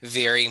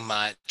very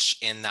much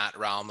in that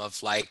realm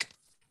of like,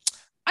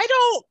 I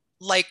don't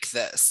like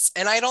this,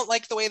 and I don't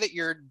like the way that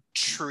you're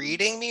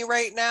treating me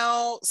right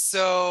now.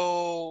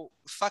 So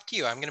fuck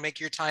you. I'm gonna make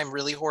your time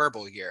really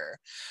horrible here.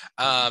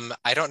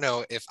 I don't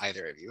know if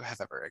either of you have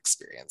ever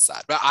experienced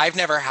that, but I've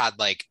never had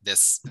like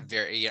this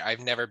I've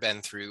never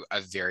been through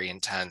a very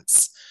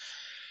intense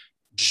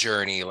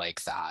journey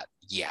like that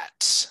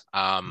yet.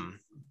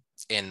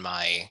 In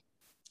my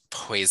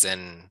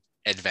poison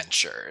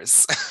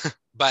adventures.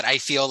 But I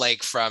feel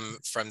like from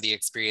the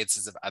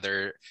experiences of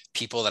other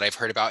people that I've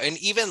heard about, and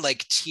even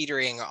like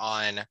teetering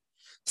on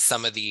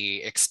some of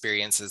the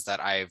experiences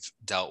that I've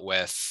dealt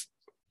with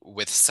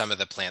some of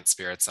the plant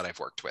spirits that I've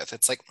worked with,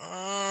 it's like,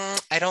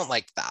 I don't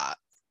like that.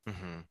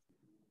 Mm-hmm.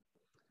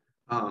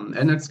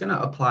 And it's going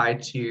to apply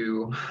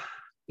to,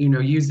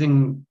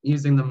 using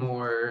the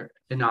more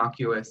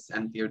innocuous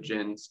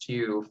entheogens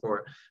too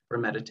for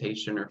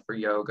meditation or for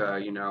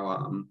yoga,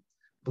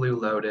 blue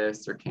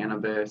lotus or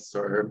cannabis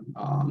or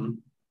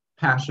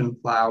passion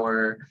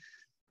flower,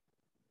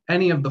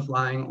 any of the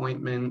flying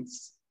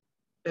ointments,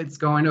 it's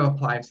going to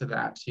apply to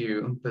that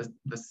too. The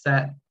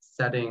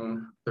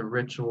setting, the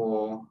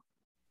ritual,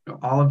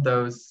 all of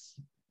those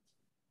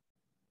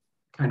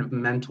kind of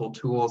mental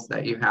tools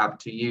that you have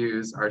to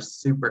use are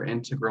super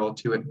integral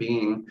to it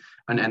being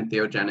an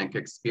entheogenic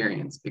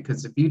experience.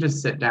 Because if you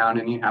just sit down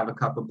and you have a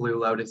cup of blue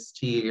lotus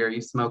tea or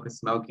you smoke a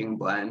smoking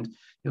blend,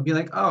 you'll be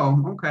like,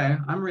 oh, okay,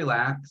 I'm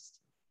relaxed.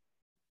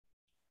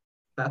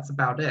 That's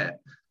about it.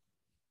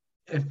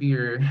 If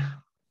you're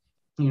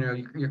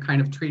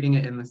kind of treating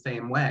it in the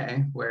same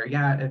way where,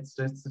 yeah, it's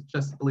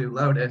just blue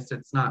lotus,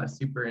 it's not a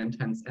super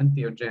intense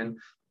entheogen,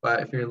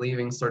 but if you're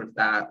leaving sort of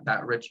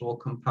that ritual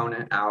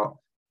component out,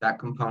 that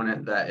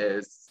component that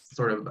is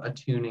sort of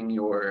attuning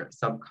your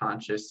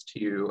subconscious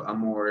to a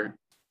more,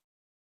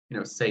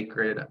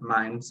 sacred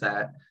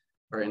mindset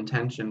or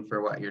intention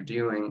for what you're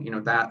doing,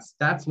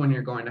 that's when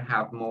you're going to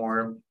have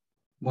more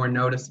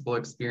noticeable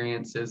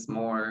experiences,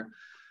 more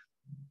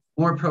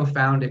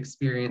profound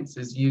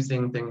experiences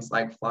using things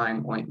like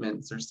flying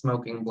ointments or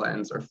smoking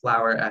blends or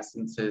flower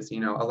essences. A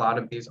lot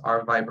of these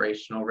are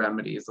vibrational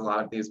remedies. A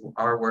lot of these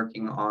are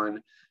working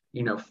on,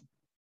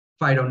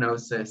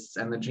 phytonosis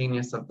and the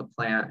genius of the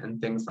plant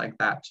and things like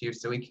that too.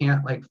 So we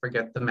can't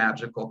forget the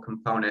magical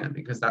component,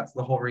 because that's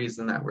the whole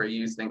reason that we're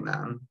using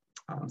them.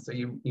 So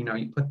you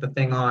put the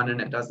thing on and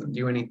it doesn't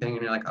do anything,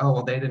 and you're like, oh,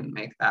 well, they didn't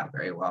make that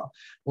very well.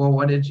 Well,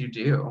 what did you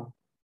do?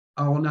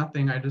 Oh, well,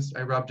 nothing. I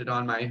rubbed it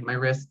on my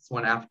wrists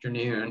one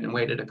afternoon and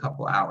waited a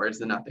couple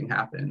hours and nothing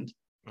happened.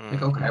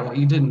 Like, okay, well,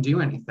 you didn't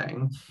do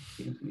anything.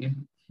 You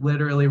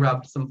literally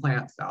rubbed some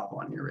plant salve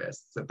on your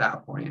wrists at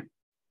that point.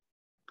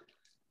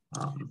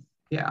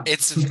 Yeah.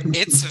 It's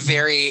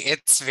very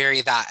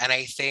that. And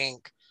I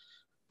think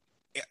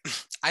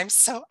I'm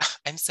so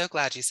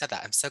glad you said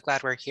that. I'm so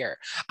glad we're here.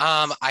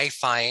 I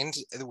find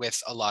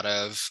with a lot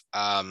of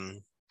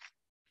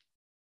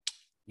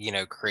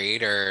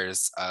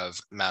creators of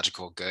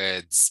magical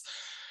goods,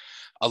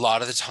 a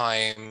lot of the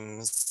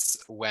times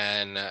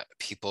when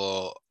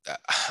people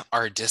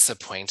are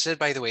disappointed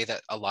by the way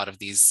that a lot of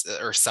these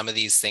or some of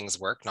these things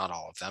work, not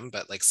all of them,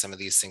 but like some of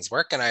these things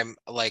work. And I'm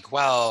like,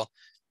 well,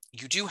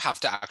 you do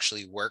have to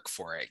actually work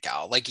for it,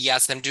 gal. Like,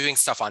 yes, I'm doing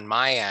stuff on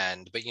my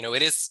end, but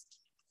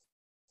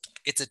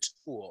it's a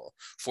tool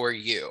for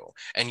you.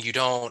 And you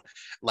don't,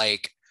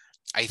 like,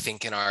 I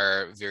think in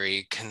our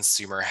very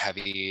consumer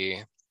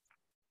heavy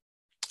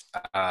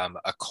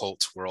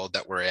occult world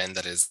that we're in,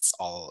 that is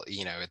all,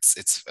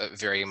 it's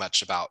very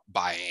much about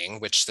buying,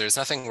 which there's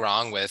nothing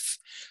wrong with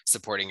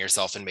supporting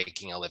yourself and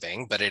making a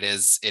living, but it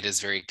is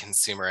very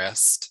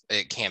consumerist.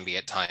 It can be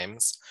at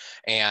times.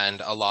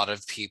 And a lot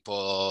of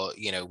people,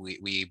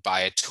 we buy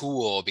a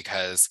tool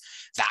because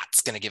that's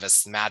going to give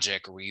us the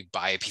magic, or we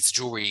buy a piece of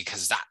jewelry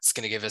because that's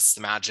going to give us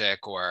the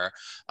magic, or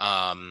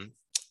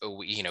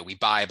we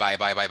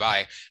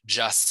buy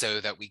just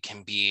so that we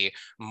can be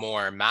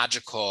more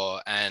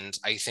magical. And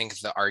I think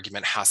the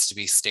argument has to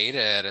be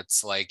stated.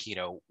 It's like,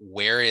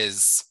 where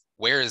is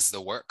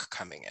the work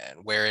coming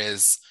in? What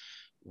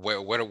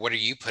are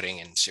you putting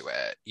into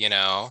it?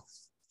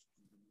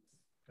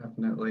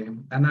 Definitely.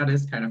 And that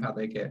is kind of how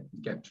they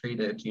get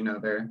treated.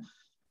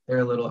 They're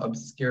a little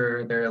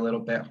obscure, they're a little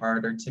bit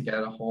harder to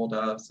get a hold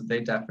of. So they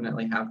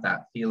definitely have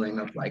that feeling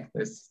of like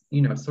this,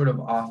 sort of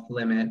off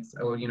limits.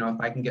 Oh, if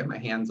I can get my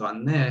hands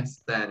on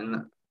this,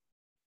 then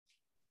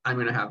I'm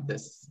going to have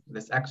this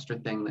extra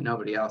thing that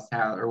nobody else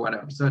has, or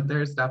whatever. So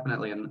there's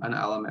definitely an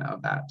element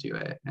of that to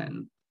it.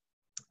 And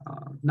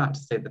not to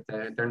say that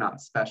they're not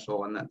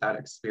special, and that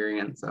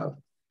experience of,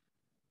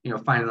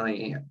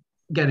 finally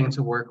getting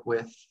to work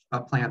with a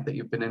plant that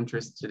you've been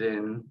interested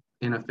in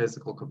a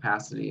physical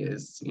capacity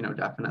is,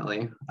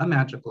 definitely a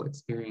magical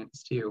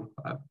experience too.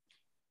 But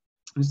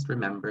just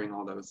remembering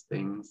all those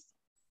things.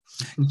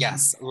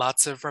 Yes,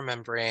 lots of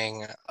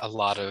remembering, a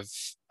lot of,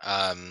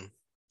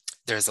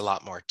 there's a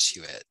lot more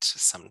to it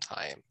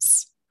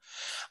sometimes.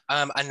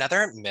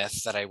 Another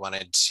myth that I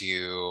wanted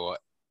to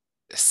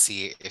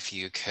see if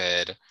you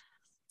could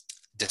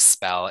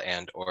dispel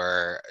and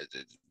or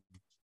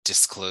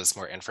disclose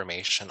more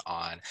information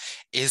on,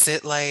 is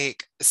it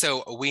like,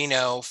 so we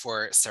know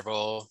for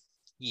several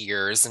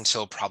years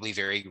until probably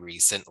very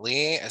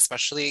recently,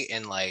 especially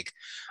in like,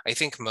 I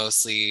think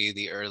mostly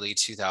the early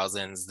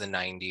 2000s, the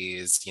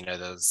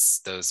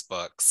 90s, those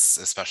books,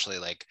 especially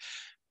like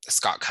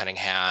Scott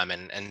Cunningham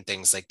and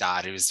things like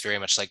that. It was very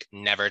much like,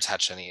 never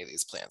touch any of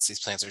these plants.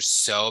 These plants are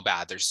so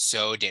bad. They're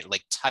so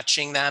like,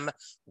 touching them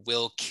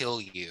will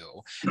kill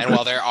you. And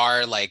while there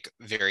are like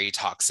very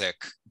toxic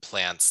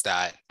plants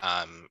that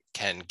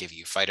can give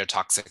you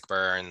phytotoxic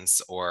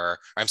burns, or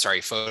I'm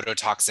sorry,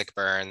 phototoxic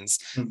burns,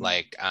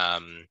 like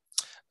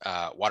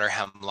water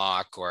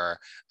hemlock or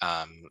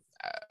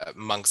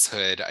monk's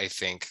hood, I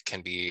think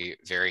can be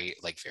very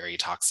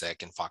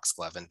toxic, and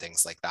foxglove and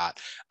things like that.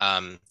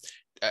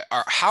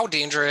 How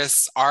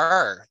dangerous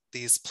are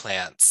these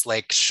plants?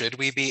 Like, should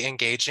we be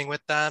engaging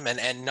with them?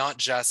 And not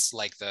just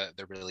like the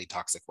really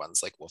toxic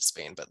ones like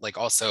wolfsbane, but like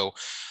also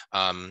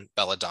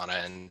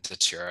belladonna and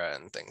datura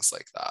and things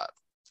like that.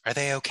 Are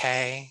they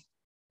okay?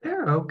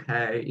 They're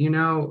okay.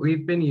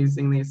 We've been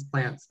using these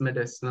plants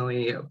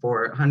medicinally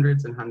for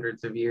hundreds and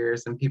hundreds of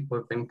years, and people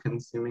have been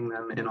consuming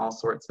them in all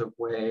sorts of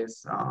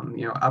ways,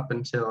 up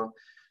until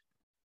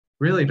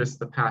really just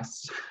the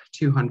past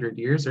 200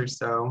 years or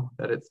so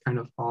that it's kind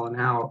of fallen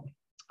out.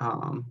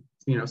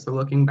 So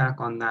looking back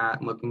on that,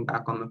 and looking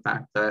back on the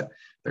fact that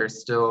there's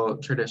still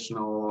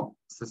traditional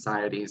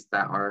societies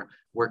that are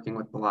working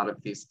with a lot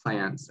of these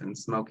plants and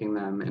smoking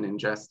them and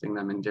ingesting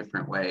them in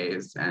different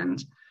ways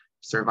and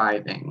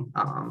surviving.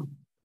 So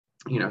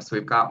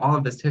we've got all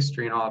of this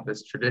history and all of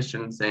this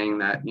tradition saying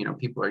that,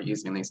 people are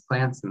using these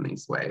plants in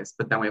these ways.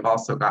 But then we've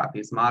also got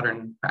these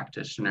modern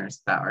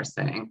practitioners that are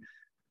saying,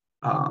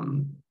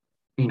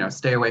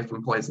 stay away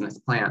from poisonous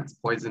plants.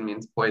 Poison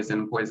means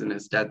poison. Poison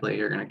is deadly.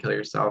 You're going to kill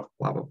yourself,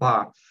 blah, blah,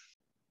 blah.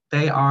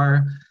 They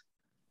are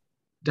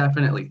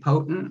definitely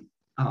potent.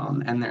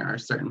 And there are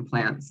certain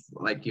plants,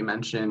 like you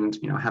mentioned,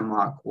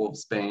 hemlock,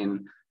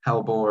 wolfsbane,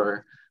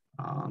 hellebore,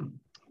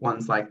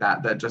 ones like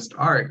that just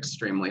are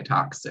extremely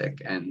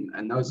toxic.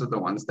 And those are the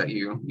ones that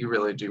you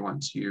really do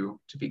want to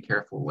be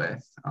careful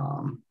with.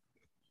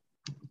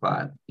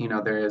 But,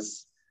 there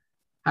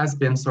has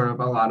been sort of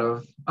a lot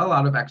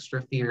of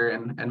extra fear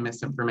and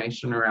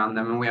misinformation around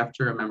them. And we have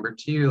to remember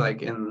too,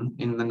 like in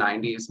the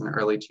 90s and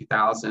early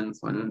 2000s,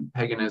 when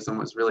paganism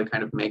was really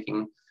kind of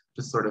making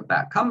just sort of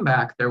that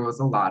comeback, there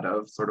was a lot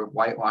of sort of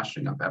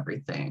whitewashing of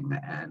everything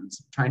and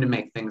trying to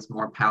make things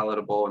more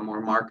palatable and more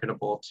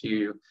marketable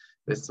to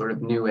this sort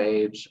of new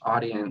age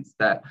audience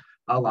that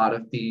a lot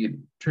of the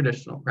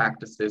traditional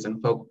practices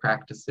and folk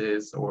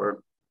practices,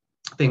 or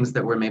things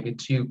that were maybe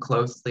too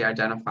closely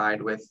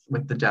identified with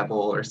the devil,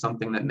 or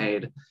something that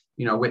made,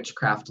 you know,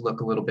 witchcraft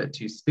look a little bit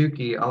too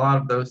spooky, a lot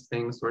of those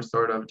things were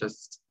sort of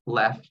just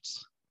left,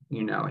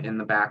 you know, in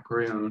the back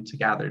room to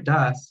gather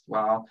dust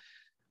while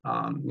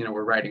you know,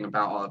 we're writing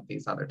about all of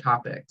these other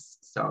topics.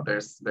 So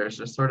there's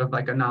just sort of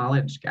like a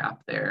knowledge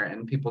gap there,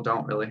 and people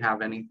don't really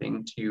have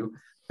anything to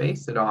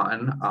base it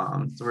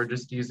on. So we're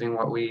just using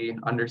what we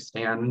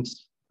understand,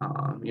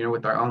 you know,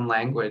 with our own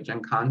language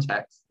and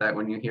context, that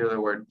when you hear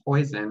the word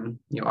poison,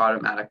 you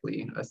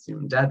automatically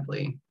assume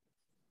deadly.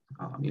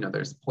 You know,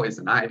 there's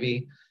poison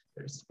ivy,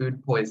 there's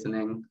food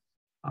poisoning,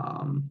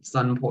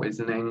 sun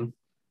poisoning.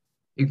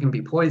 You can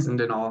be poisoned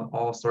in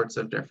all sorts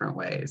of different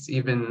ways.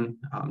 Even,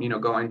 you know,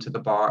 going to the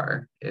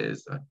bar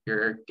is,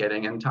 you're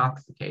getting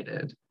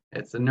intoxicated.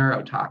 It's a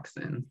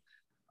neurotoxin.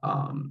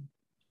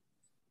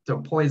 So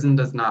poison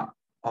does not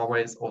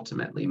always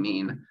ultimately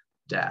mean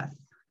death.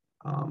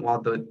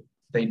 While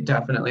they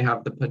definitely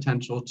have the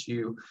potential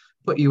to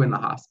put you in the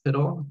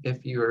hospital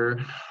if you're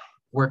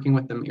working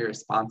with them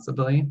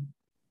irresponsibly.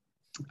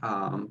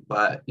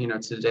 But, you know,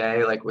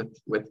 today, like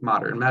with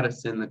modern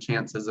medicine, the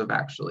chances of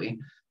actually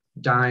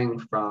dying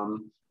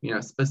from, you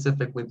know,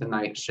 specifically the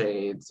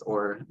nightshades,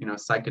 or, you know,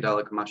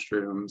 psychedelic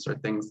mushrooms or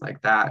things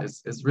like that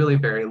is really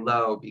very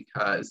low,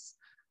 because,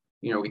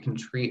 you know, we can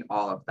treat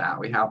all of that.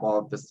 We have all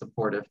of the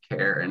supportive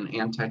care and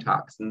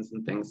antitoxins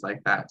and things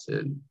like that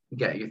to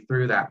get you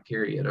through that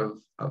period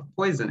of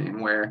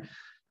poisoning, where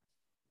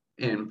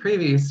in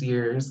previous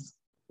years,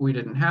 we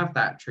didn't have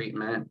that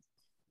treatment,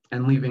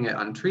 and leaving it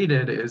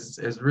untreated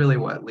is really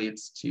what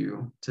leads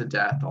to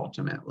death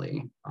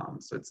ultimately.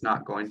 So it's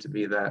not going to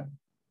be that,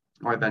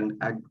 or then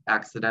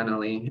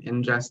accidentally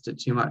ingested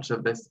too much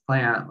of this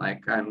plant,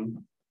 like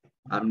I'm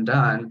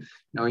done.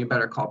 No, you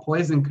better call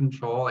poison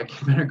control,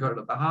 like you better go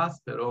to the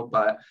hospital.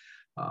 But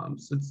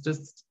so it's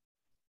just,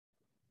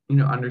 you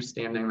know,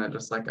 understanding that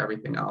just like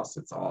everything else,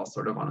 it's all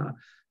sort of on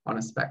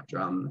a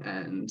spectrum,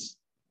 and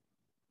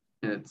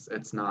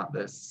it's not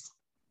this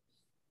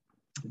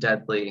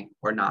deadly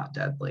or not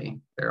deadly.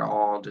 They're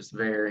all just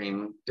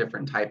varying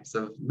different types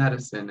of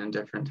medicine and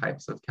different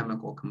types of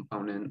chemical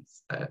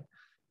components that,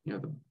 you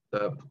know,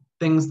 the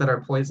things that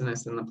are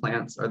poisonous in the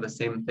plants are the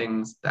same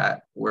things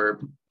that we're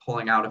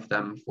pulling out of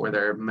them for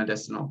their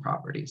medicinal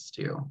properties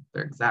too.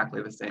 They're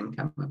exactly the same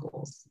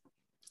chemicals.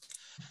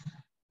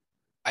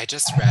 I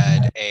just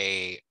read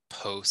a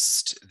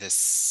post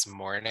this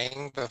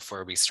morning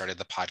before we started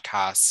the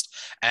podcast,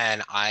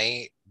 and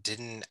I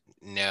didn't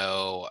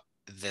know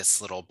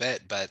this little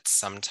bit, but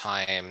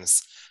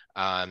sometimes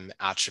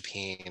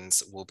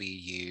atropines will be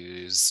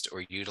used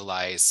or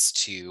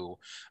utilized to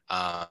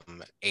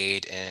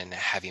aid in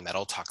heavy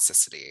metal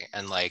toxicity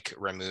and like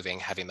removing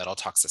heavy metal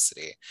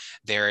toxicity.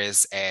 There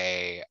is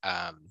a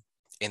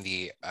in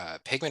the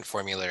pigment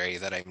formulary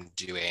that I'm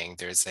doing,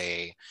 there's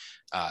a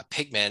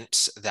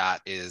pigment that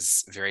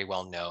is very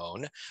well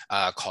known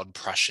called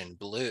Prussian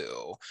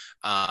blue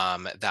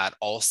that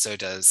also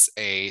does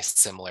a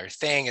similar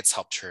thing. It's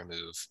helped to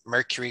remove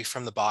mercury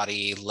from the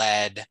body,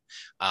 lead,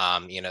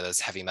 you know, those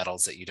heavy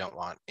metals that you don't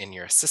want in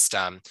your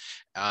system.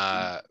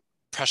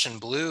 Prussian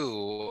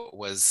blue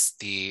was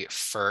the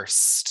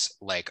first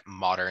like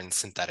modern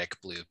synthetic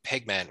blue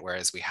pigment,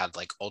 whereas we had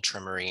like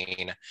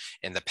ultramarine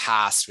in the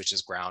past, which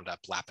is ground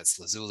up lapis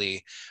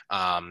lazuli.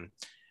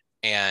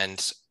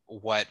 And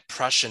what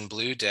Prussian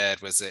blue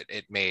did was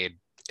it made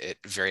it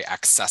very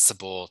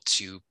accessible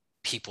to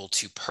people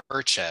to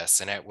purchase,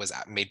 and it was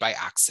made by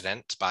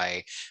accident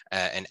by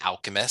an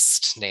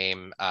alchemist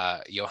named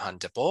Johann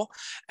Dippel,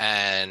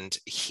 and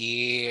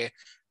he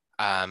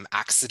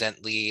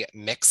accidentally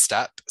mixed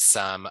up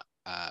some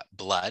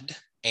blood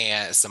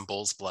and some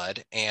bull's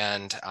blood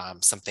and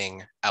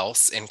something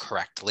else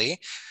incorrectly,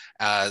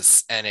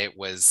 and it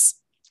was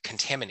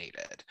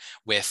contaminated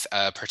with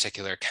a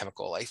particular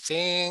chemical. I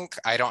think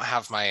I don't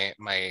have my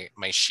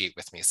sheet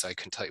with me, so I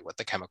couldn't tell you what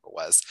the chemical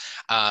was.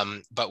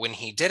 But when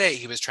he did it,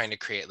 he was trying to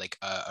create like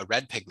a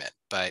red pigment,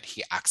 but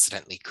he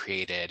accidentally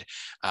created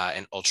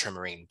an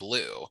ultramarine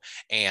blue.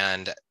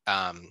 And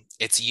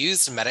it's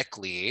used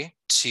medically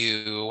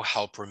to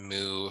help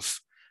remove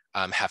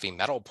heavy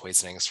metal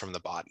poisonings from the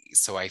body.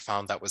 So I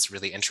found that was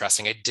really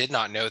interesting. I did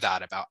not know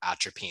that about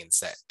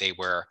atropines, that they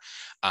were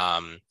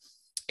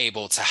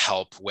able to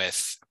help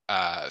with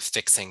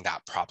fixing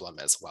that problem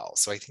as well.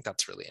 So I think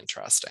that's really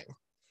interesting.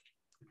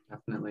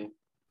 Definitely.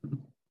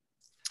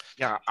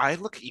 Yeah, I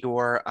look at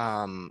your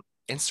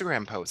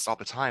Instagram posts all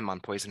the time on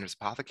Poisoner's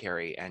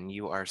Apothecary, and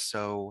you are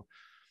so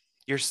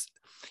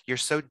you're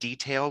so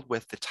detailed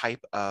with the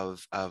type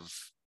of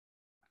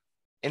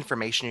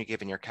information you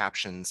give in your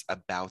captions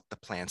about the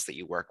plants that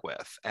you work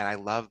with. And I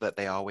love that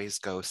they always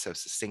go so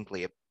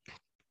succinctly,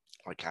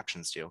 like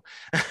captions do,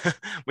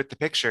 with the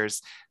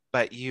pictures,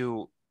 but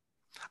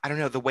I don't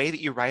know, the way that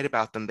you write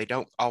about them, they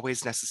don't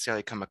always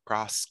necessarily come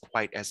across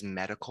quite as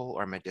medical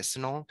or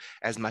medicinal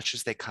as much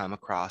as they come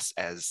across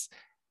as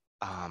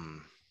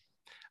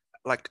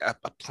like a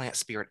plant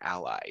spirit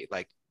ally.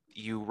 Like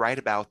you write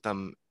about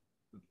them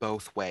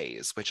both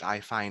ways, which I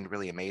find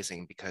really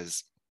amazing,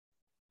 because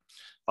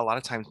a lot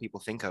of times people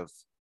think of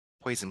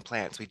poison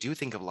plants. We do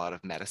think of a lot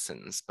of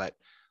medicines, but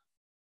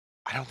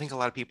I don't think a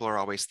lot of people are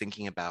always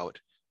thinking about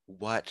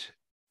what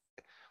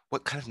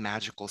kind of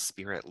magical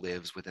spirit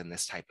lives within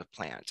this type of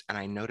plant. And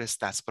I noticed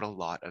that's what a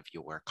lot of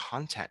your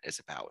content is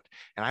about.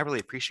 And I really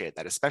appreciate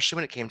that, especially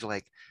when it came to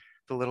like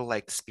the little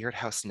like spirit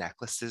house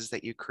necklaces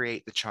that you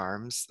create, the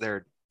charms.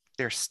 They're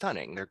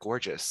stunning, they're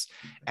gorgeous.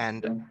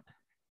 And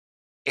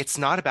it's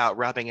not about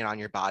rubbing it on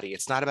your body.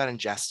 It's not about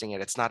ingesting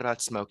it. It's not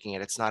about smoking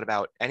it. It's not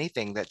about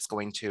anything that's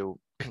going to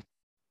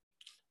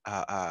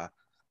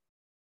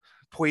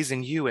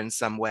poison you in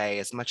some way,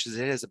 as much as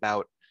it is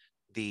about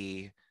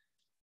the,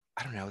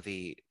 I don't know,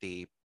 the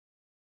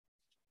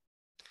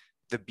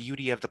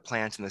beauty of the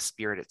plant and the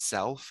spirit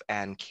itself,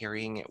 and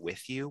carrying it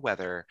with you,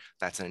 whether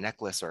that's in a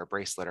necklace or a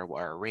bracelet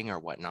or a ring or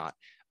whatnot.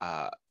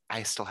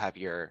 I still have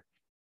your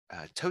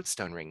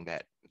toadstone ring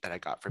that I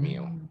got from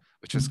you,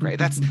 which was great.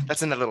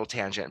 That's another little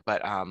tangent,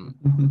 but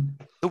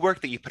the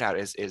work that you put out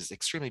is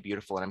extremely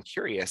beautiful. And I'm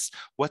curious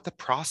what the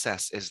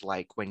process is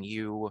like when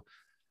you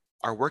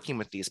are working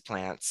with these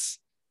plants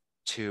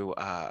to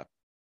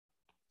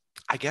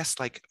I guess,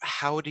 like,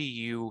 how do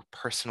you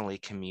personally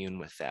commune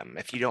with them?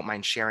 If you don't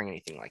mind sharing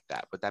anything like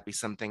that, would that be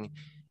something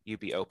you'd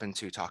be open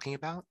to talking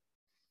about?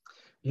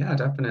 Yeah,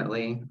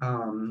 definitely.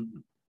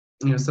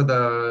 So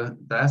the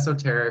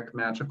esoteric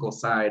magical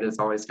side has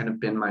always kind of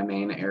been my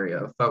main area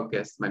of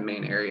focus, my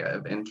main area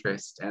of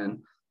interest. And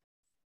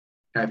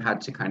I've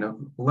had to kind of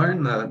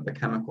learn the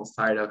chemical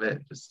side of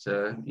it just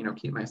to,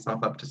 keep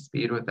myself up to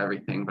speed with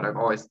everything. But I've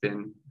always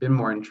been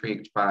more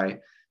intrigued by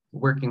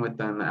working with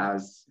them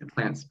as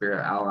plant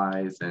spirit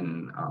allies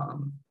and,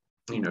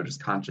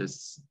 just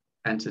conscious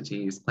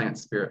entities, plant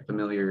spirit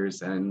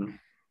familiars. And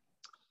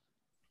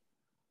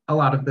a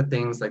lot of the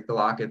things like the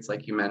lockets,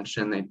 like you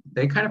mentioned,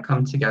 they kind of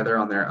come together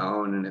on their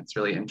own, and it's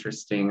really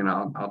interesting. And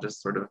I'll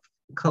just sort of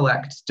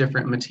collect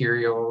different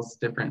materials,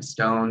 different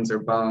stones or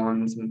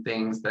bones and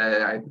things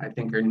that I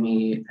think are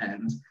neat,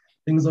 and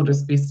things will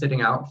just be sitting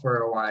out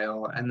for a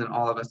while, and then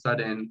all of a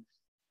sudden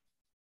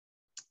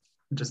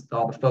just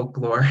all the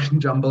folklore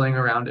jumbling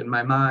around in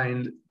my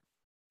mind,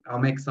 I'll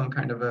make some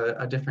kind of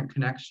a different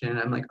connection.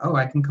 I'm like, oh,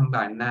 I can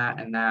combine that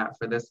and that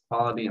for this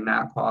quality and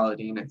that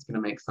quality, and it's going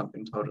to make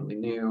something totally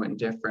new and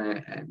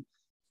different. And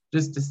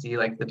just to see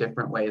like the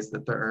different ways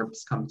that the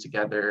herbs come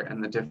together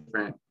and the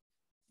different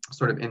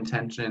sort of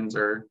intentions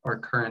or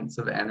currents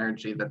of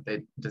energy that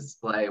they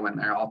display when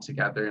they're all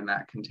together in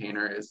that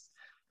container is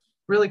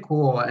really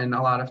cool. And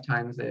a lot of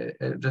times it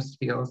just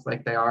feels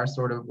like they are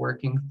sort of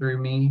working through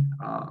me.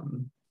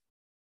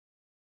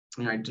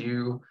 I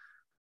do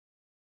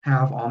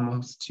have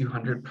almost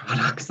 200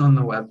 products on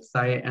the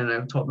website, and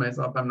I've told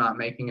myself I'm not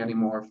making any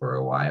more for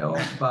a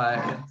while, but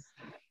it's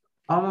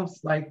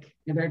almost like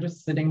they're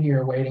just sitting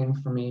here waiting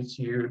for me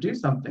to do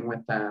something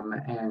with them.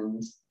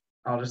 And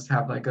I'll just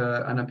have like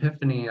an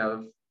epiphany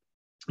of,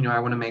 I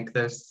want to make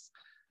this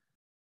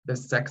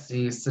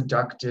sexy,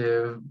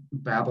 seductive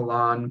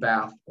Babylon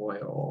bath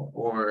oil,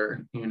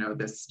 or,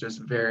 this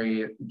just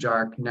very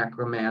dark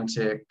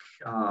necromantic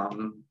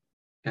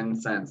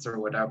incense or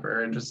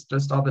whatever, and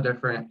just all the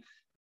different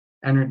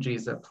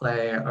energies at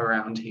play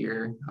around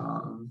here.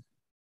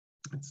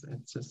 It's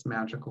just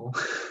magical.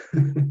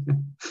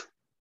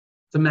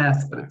 It's a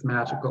mess, but it's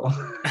magical.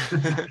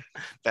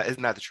 That is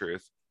not the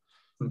truth.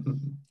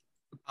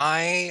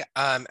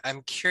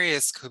 I'm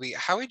curious, Kobe,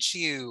 how would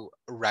you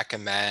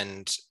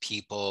recommend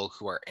people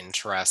who are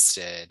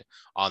interested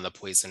on the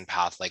poison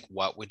path? Like,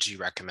 what would you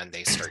recommend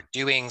they start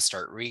doing,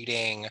 start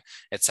reading,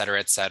 et cetera,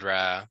 et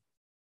cetera?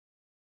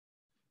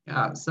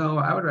 Yeah, so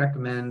I would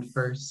recommend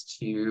first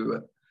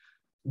to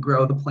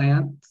grow the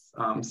plants,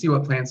 see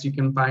what plants you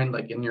can find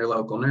like in your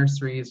local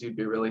nurseries. You'd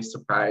be really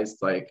surprised,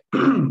 like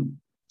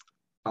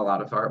a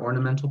lot of our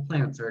ornamental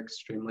plants are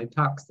extremely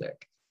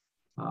toxic.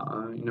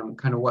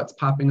 Kind of what's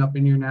popping up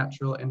in your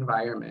natural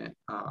environment.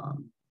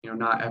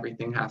 Not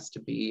everything has to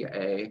be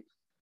a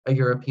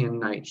European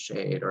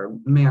nightshade or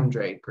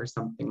mandrake or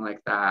something like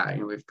that.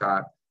 We've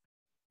got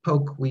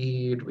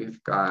pokeweed,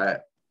 we've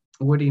got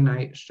woody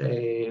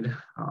nightshade,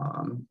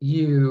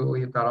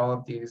 we've got all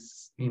of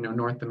these,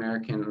 North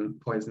American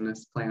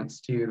poisonous plants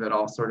too, that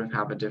all sort of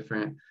have a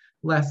different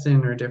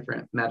lesson or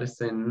different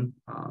medicine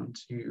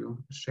to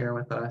share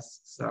with us.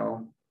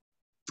 So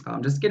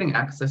just getting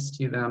access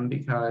to them,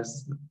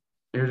 because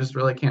you just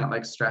really can't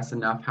like stress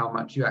enough how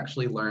much you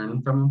actually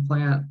learn from a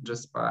plant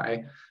just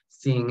by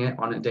seeing it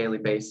on a daily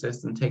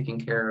basis and taking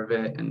care of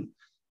it and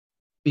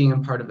being a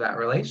part of that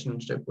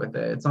relationship with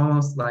it. It's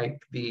almost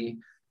like the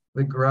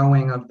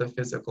growing of the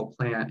physical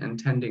plant and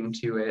tending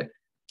to it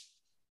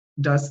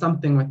does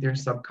something with your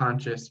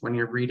subconscious when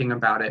you're reading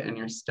about it and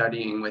you're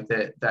studying with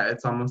it, that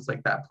it's almost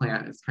like that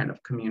plant is kind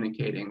of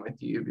communicating with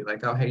you. Be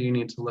like, oh, hey, you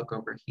need to look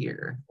over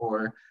here,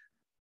 or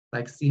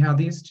like see how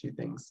these two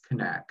things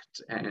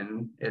connect.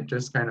 And it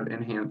just kind of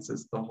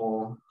enhances the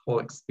whole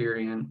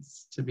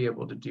experience to be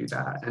able to do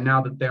that. And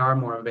now that they are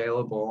more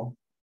available,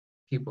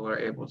 people are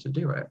able to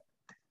do it.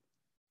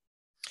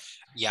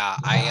 Yeah,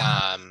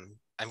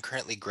 I'm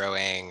currently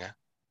growing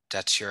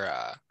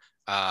Datura.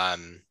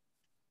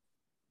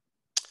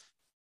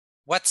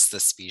 What's the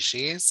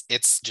species?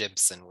 It's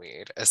Gibson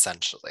weed,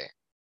 essentially.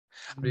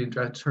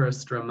 Datura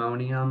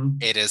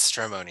stramonium. It is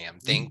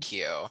Stramonium. Thank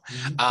you.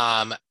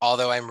 Mhm.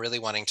 Although I'm really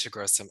wanting to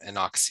grow some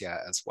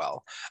Anoxia as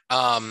well.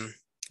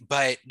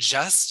 But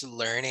just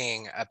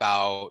learning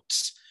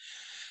about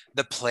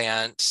the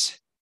plant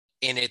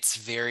in its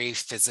very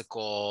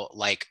physical,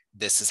 like,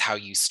 this is how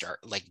you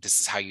start, like,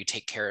 this is how you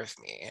take care of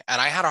me.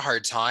 And I had a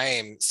hard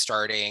time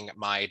starting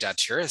my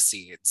Datura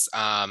seeds.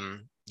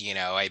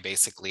 I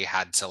basically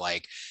had to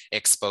like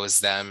expose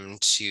them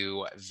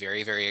to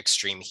very, very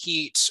extreme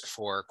heat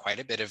for quite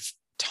a bit of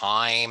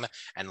time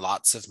and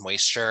lots of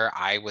moisture.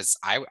 I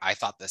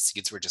thought the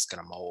seeds were just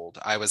gonna mold.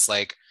 I was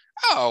like,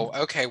 oh,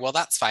 okay, well,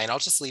 that's fine. I'll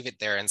just leave it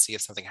there and see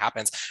if something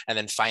happens. And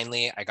then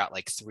finally, I got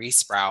like 3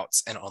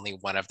 sprouts and only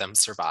one of them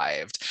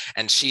survived.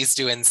 And she's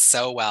doing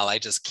so well. I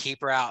just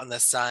keep her out in the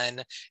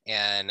sun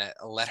and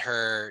let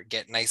her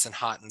get nice and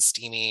hot and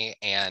steamy,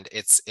 and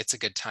it's a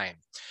good time.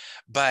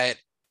 But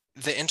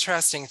the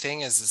interesting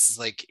thing is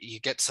like you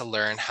get to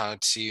learn how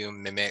to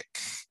mimic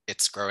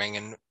its growing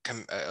and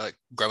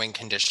growing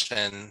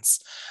conditions.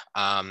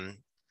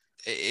 Um,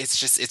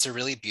 it's a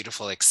really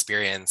beautiful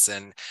experience,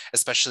 and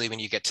especially when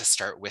you get to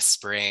start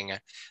whispering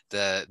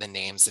the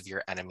names of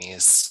your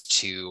enemies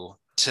to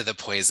the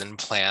poison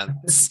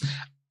plants.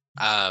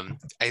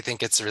 I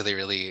think it's really,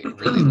 really,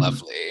 really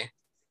lovely.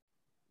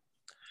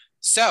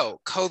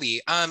 So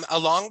Kobe,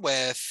 along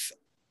with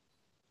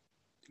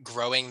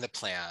growing the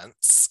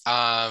plants,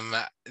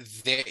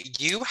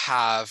 you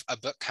have a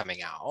book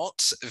coming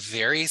out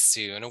very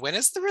soon. When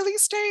is the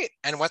release date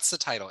and what's the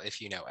title,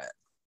 if you know it?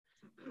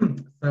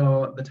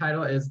 So the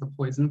title is The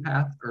Poison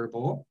Path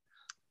Herbal,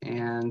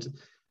 and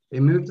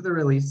they moved the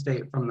release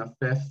date from the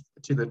 5th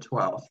to the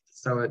 12th.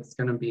 So it's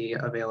going to be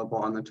available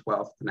on the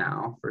 12th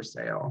now for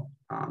sale.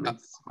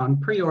 It's on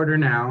pre-order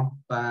now,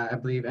 but I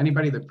believe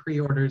anybody that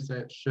pre-orders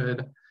it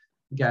should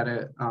get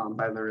it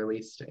by the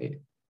release date.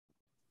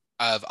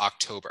 Of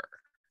October,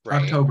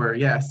 right? October,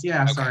 yes.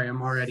 Yeah, Okay. sorry,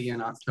 I'm already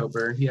in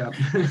October. Yeah.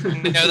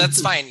 No,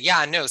 that's fine.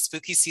 Yeah, no,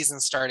 spooky season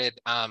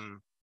started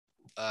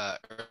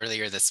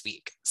earlier this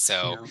week.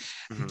 So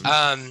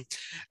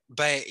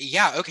but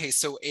yeah, okay,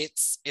 so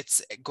it's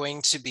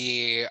going to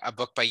be a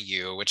book by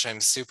you, which I'm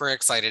super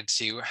excited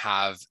to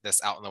have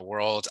this out in the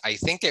world. I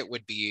think it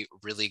would be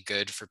really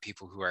good for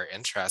people who are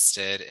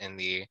interested in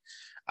the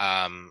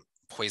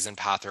poison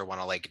path or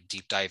want to like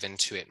deep dive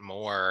into it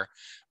more,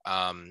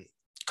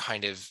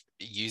 kind of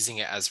using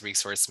it as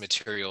resource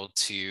material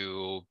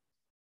to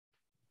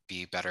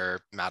be better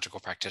magical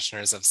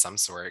practitioners of some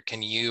sort.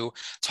 Can you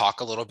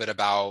talk a little bit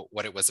about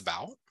what it was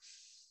about?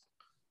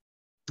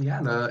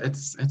 Yeah,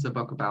 it's a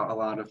book about a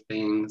lot of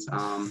things.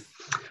 Kind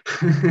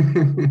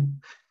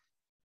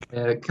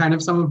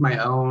of some of my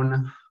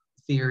own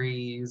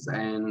theories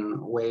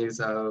and ways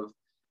of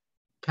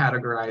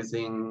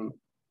categorizing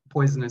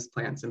poisonous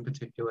plants in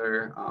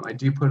particular. I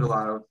do put a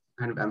lot of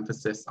kind of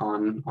emphasis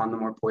on the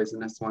more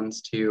poisonous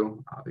ones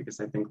too, because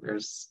I think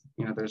there's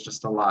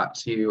just a lot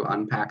to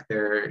unpack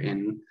there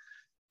in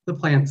the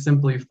plants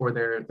simply for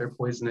their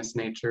poisonous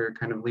nature,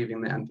 kind of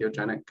leaving the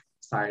entheogenic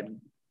side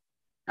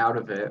out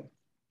of it.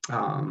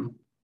 So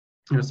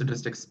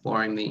just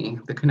exploring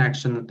the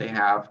connection that they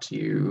have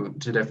to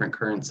different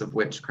currents of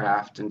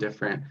witchcraft and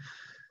different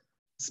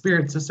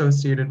spirits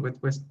associated with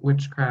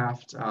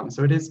witchcraft.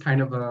 So it is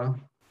kind of a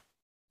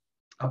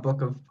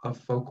book of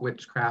folk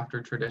witchcraft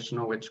or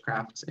traditional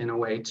witchcraft in a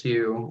way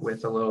too,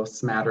 with a little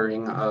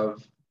smattering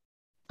of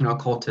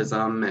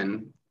occultism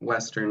and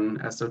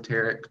Western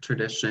esoteric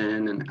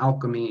tradition and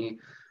alchemy,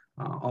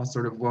 all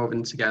sort of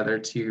woven together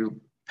to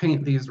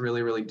paint these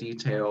really, really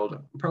detailed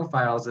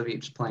profiles of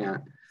each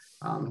plant,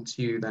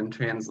 to then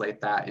translate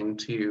that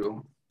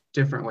into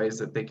different ways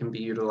that they can be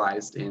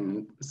utilized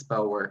in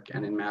spell work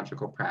and in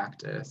magical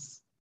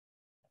practice.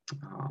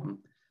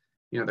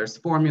 There's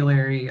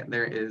formulary,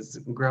 there is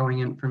growing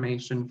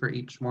information for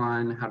each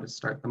one, how to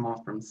start them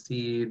all from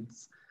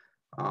seeds.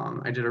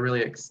 I did a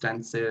really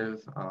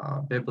extensive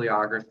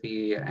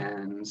bibliography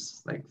and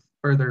like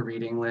further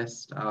reading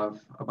list of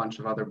a bunch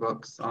of other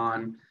books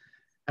on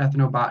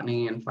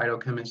ethnobotany and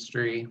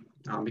phytochemistry,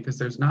 because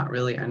there's not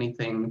really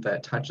anything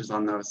that touches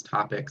on those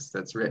topics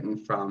that's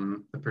written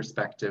from the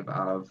perspective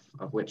of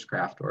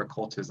witchcraft or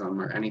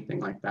occultism or anything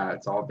like that.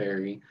 It's all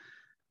very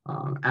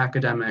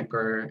academic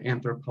or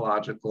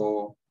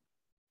anthropological.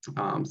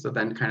 So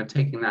then kind of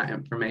taking that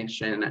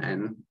information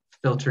and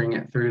filtering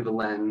it through the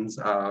lens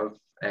of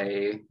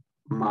a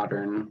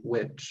modern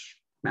witch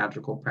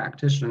magical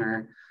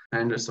practitioner,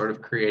 and just sort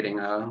of creating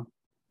a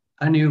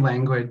new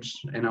language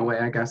in a way,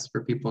 I guess,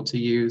 for people to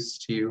use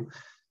to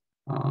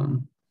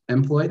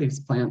employ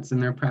these plants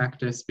in their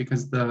practice,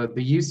 because the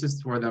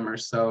uses for them are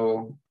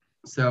so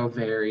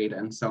varied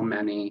and so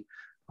many,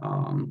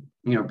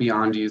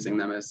 beyond using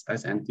them as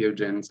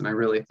entheogens. And I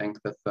really think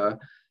that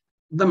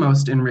the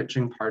most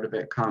enriching part of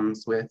it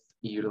comes with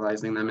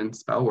utilizing them in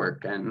spell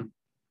work and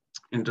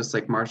and just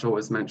like Marshall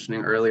was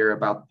mentioning earlier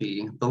about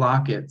the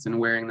lockets and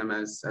wearing them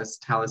as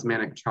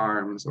talismanic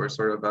charms, or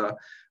sort of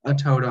a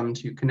totem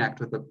to connect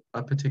with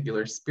a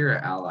particular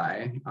spirit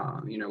ally.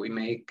 You know,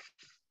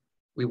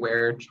 we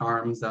wear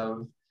charms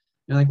of,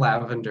 you know, like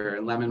lavender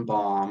and lemon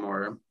balm,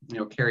 or, you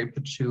know, carry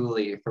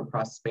patchouli for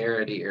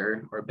prosperity,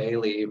 or bay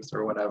leaves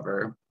or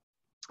whatever.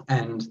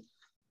 And,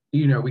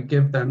 you know, we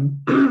give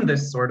them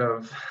this sort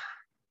of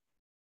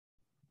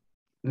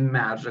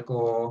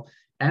magical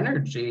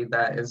energy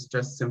that is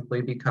just simply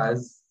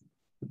because,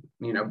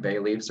 you know, bay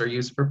leaves are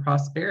used for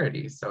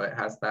prosperity. So it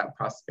has that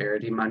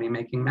prosperity, money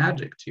making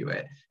magic to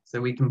it.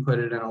 So we can put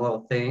it in a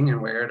little thing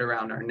and wear it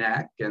around our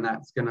neck, and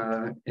that's going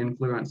to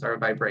influence our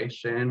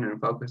vibration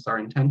and focus our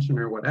intention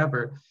or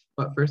whatever.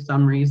 But for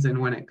some reason,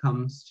 when it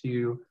comes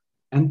to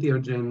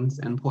entheogens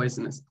and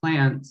poisonous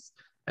plants,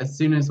 as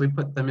soon as we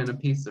put them in a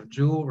piece of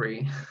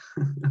jewelry,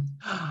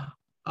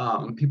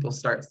 people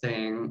start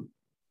saying,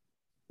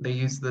 they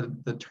use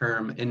the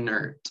term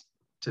inert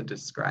to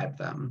describe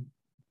them,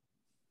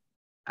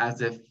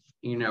 as if,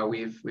 you know,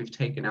 we've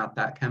taken out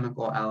that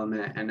chemical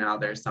element and now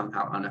they're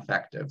somehow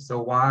ineffective. So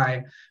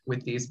why,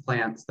 with these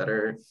plants that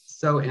are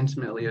so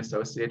intimately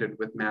associated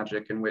with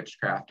magic and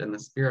witchcraft and the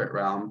spirit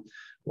realm,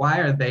 why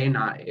are they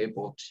not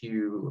able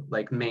to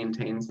like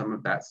maintain some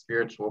of that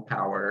spiritual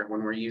power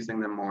when we're using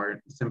them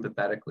more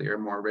sympathetically or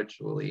more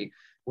ritually,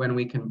 when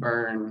we can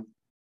burn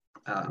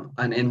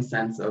an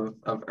incense of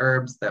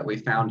herbs that we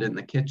found in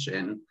the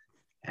kitchen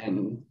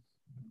and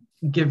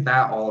give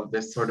that all of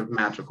this sort of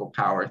magical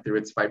power through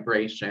its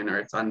vibration or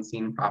its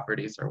unseen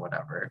properties or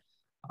whatever.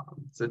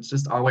 So it's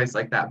just always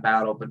like that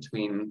battle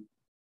between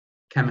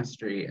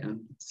chemistry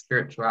and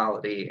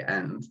spirituality,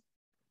 and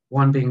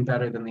one being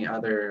better than the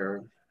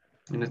other.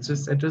 And it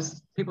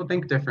just people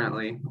think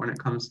differently when it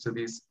comes to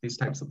these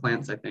types of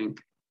plants, I think.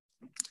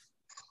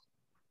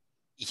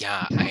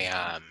 Yeah,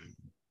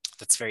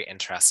 that's very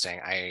interesting.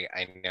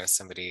 I know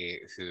somebody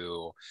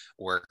who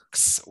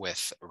works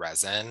with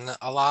resin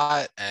a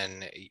lot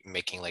and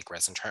making like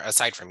resin,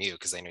 aside from you,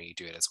 because I know you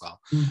do it as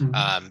well.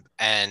 Mm-hmm.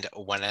 And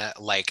when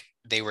like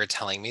they were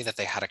telling me that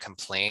they had a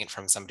complaint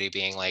from somebody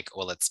being like,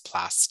 well, it's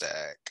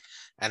plastic.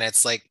 And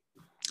it's like,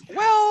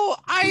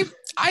 well,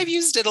 I've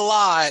used it a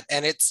lot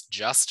and it's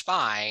just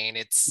fine.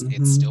 It's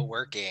still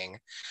working.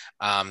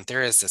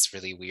 There is this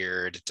really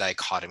weird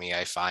dichotomy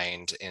I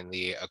find in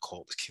the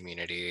occult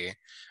community,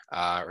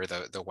 or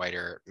the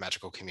wider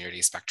magical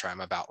community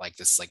spectrum, about like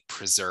this like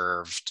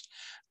preserved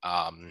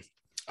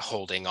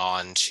holding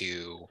on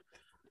to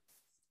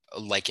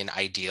like an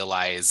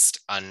idealized,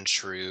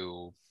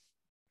 untrue,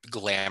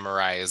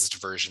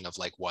 glamorized version of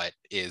like what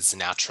is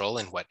natural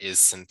and what is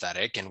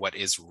synthetic and what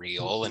is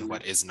real and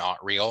what is not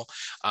real.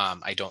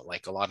 I don't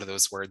like a lot of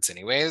those words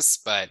anyways,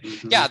 but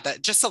yeah,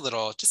 that just a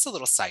little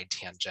side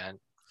tangent.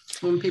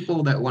 When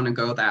people that want to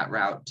go that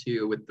route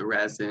too with the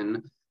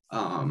resin,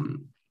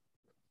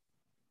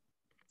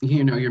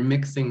 you know, you're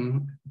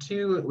mixing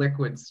two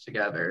liquids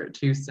together,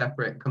 two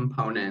separate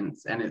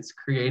components, and it's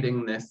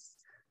creating this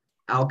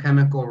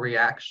alchemical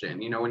reaction.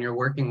 You know, when you're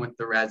working with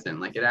the resin,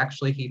 like it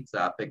actually heats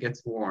up, it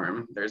gets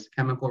warm, there's a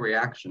chemical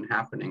reaction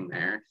happening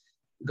there,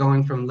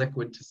 going from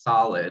liquid to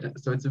solid.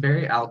 So it's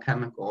very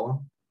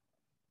alchemical.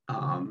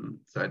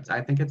 So I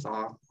think it's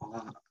all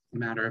a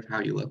matter of how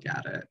you look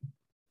at it.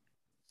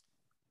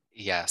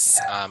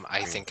 Yes,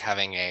 I think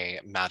having a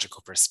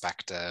magical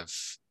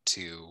perspective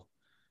to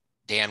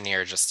damn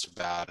near just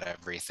about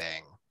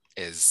everything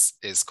is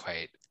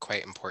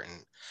quite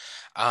important.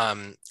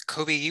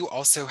 Kobe, you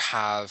also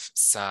have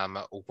some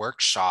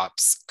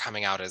workshops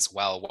coming out as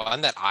well.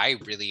 One that I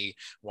really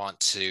want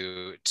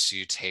to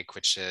take,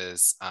 which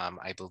is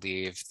I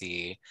believe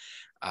the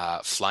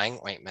Flying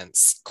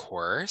Ointments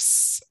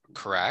course,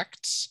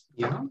 correct?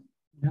 Yeah,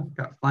 we've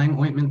got Flying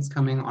Ointments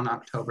coming on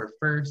October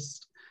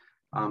 1st.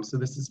 So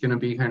this is going to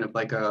be kind of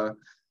like a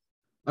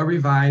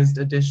revised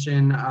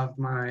edition of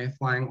my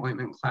Flying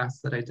Ointment class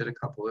that I did a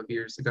couple of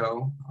years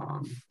ago.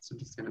 So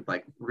just kind of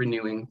like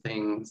renewing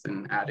things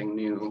and adding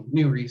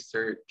new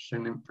research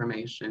and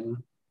information.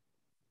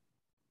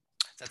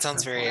 That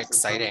sounds very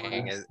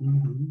exciting.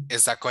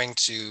 Is that going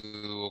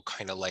to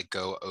kind of like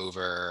go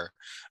over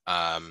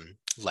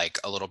like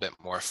a little bit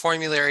more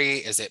formulary?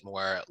 Is it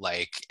more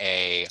like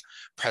a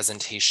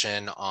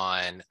presentation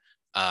on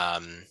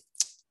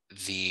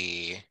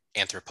the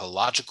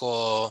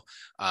anthropological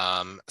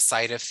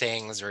side of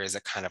things, or is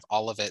it kind of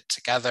all of it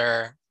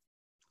together?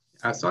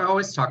 So I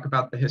always talk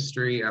about the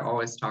history. I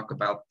always talk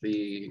about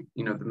the,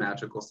 you know, the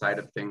magical side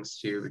of things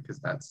too, because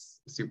that's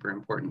super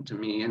important to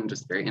me and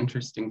just very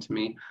interesting to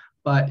me.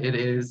 But it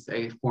is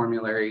a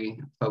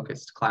formulary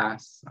focused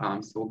class.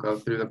 So we'll go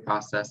through the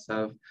process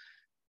of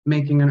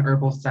making an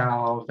herbal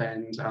salve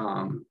and,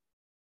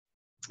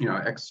 you know,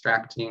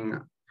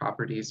 extracting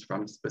properties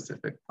from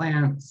specific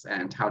plants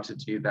and how to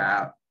do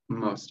that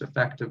most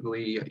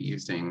effectively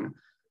using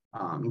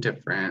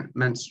different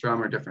menstruum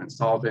or different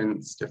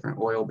solvents, different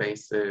oil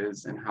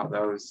bases, and how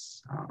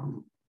those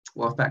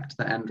will affect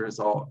the end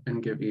result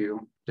and give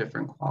you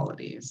different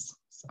qualities.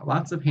 So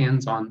lots of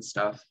hands-on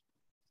stuff.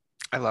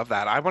 I love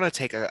that. I want to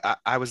take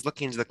I was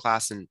looking into the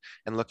class and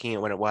looking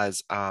at when it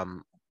was.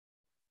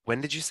 When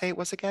did you say it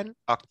was again?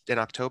 In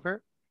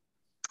October?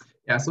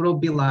 Yeah, so it'll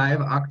be live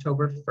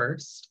October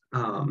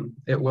 1st.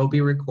 It will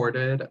be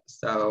recorded,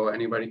 so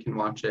anybody can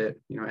watch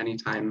it,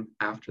 anytime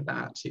after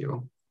that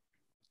too.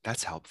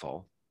 That's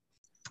helpful.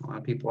 A lot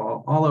of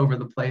people all over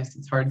the place.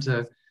 It's hard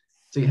to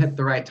hit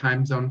the right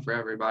time zone for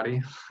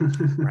everybody.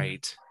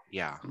 Right.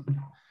 Yeah.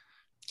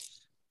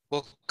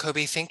 Well,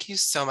 Kobe, thank you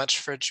so much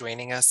for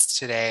joining us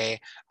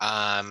today.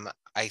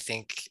 I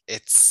think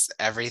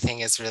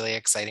everything is really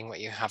exciting what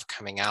you have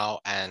coming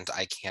out, and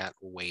I can't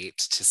wait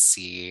to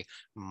see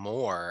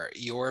more.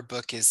 Your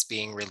book is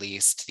being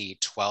released the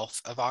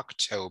 12th of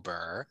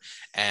October.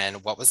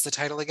 And what was the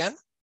title again?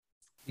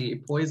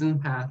 The Poison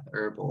Path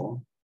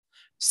Herbal.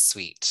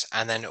 Sweet.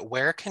 And then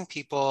where can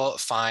people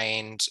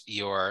find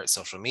your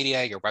social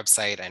media, your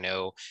website? I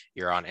know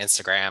you're on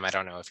Instagram. I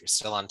don't know if you're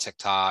still on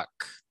TikTok.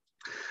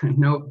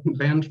 Nope,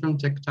 banned from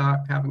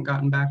TikTok, haven't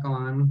gotten back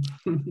on.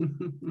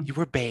 You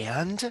were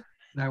banned?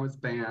 I was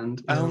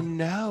banned. Oh Yep.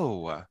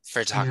 no.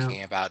 For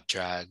talking about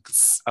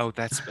drugs. Oh,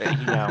 that's,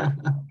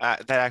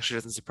 that actually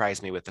doesn't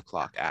surprise me with the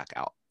clock app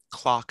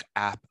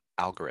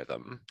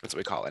algorithm. That's what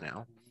we call it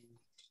now.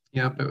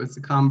 Yep, it was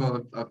a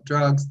combo of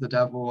drugs, the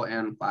devil,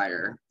 and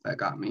fire that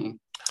got me.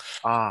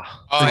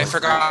 Ah. Oh, I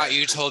forgot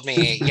you told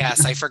me.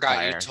 Yes, I forgot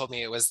Fire. you told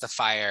me it was the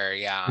fire.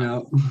 Yeah.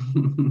 Yep.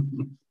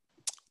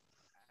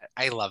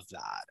 I love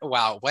that.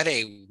 Wow, what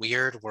a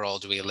weird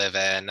world we live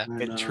in.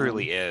 It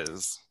truly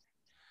is.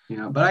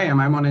 Yeah, but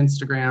I'm on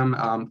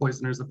Instagram,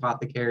 Poisoners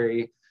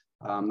Apothecary.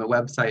 The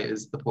website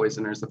is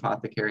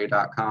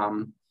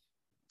thepoisonersapothecary.com.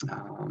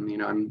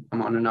 I'm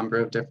on a number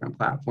of different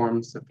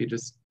platforms. So if you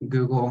just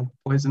Google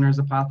Poisoners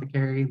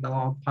Apothecary, they'll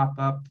all pop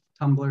up.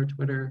 Tumblr,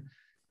 Twitter,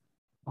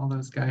 all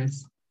those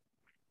guys.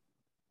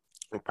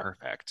 Oh,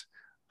 perfect.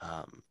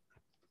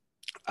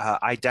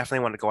 I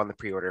definitely want to go on the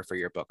pre-order for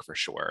your book for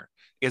sure.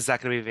 Is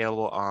that going to be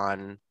available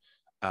on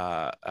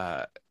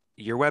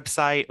your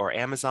website or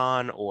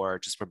Amazon, or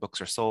just where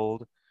books are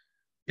sold?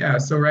 Yeah,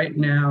 so right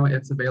now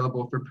it's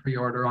available for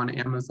pre-order on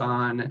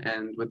Amazon,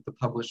 and with the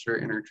publisher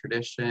Inner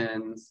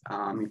Traditions,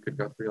 you could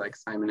go through like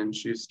Simon &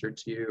 Schuster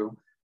too.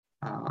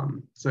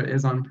 So it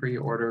is on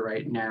pre-order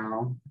right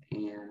now,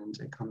 and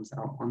it comes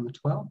out on the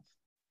 12th.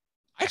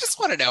 I just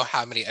want to know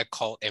how many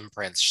occult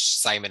imprints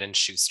Simon &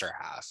 Schuster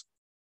have.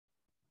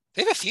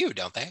 They have a few,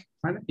 don't they?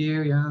 Quite a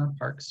few, yeah.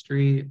 Park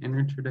Street,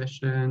 Inner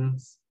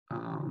Traditions,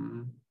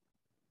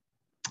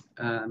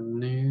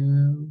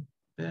 Anubis.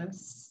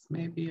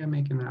 Maybe I'm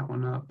making that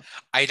one up.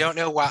 I don't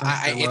know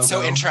why. It's so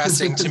logo.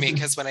 interesting to me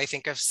because when I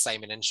think of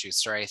Simon &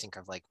 Schuster, I think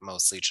of like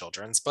mostly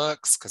children's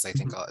books, because I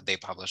think they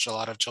publish a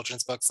lot of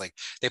children's books. Like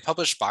they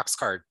published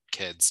Boxcar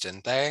Kids,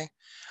 didn't they?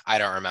 I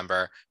don't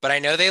remember, but I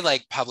know they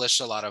like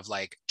published a lot of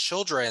like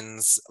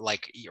children's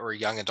like or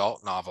young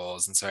adult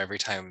novels. And so every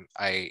time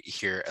I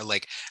hear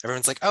like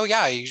everyone's like, oh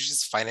yeah, you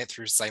just find it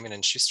through Simon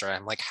 & Schuster.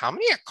 I'm like, how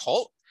many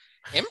occult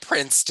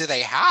imprints do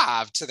they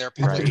have to their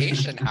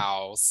publication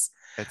house?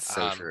 It's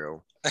so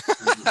true.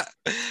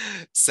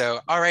 So,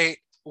 all right.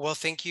 Well,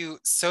 thank you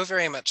so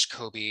very much,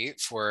 Kobe,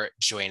 for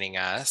joining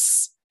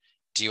us.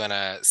 Do you want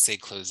to say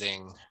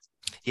closing?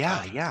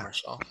 Yeah.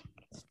 Commercial?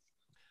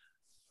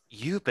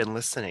 You've been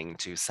listening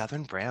to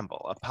Southern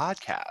Bramble, a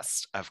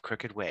podcast of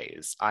Crooked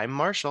Ways. I'm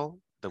Marshall,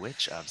 the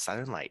Witch of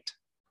Southern Light.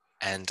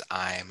 And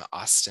I'm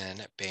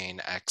Austin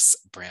Bain X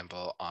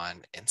Bramble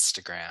on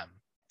Instagram.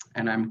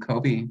 And I'm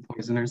Kobe,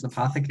 Poisoners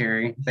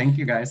Apothecary. Thank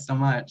you guys so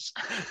much.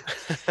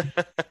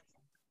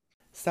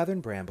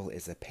 Southern Bramble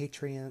is a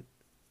Patreon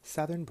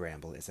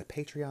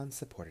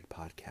supported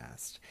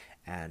podcast,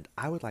 and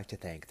I would like to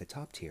thank the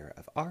top tier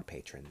of our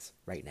patrons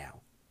right now.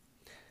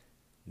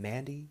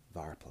 Mandy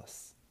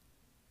Varplus,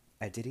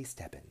 Aditi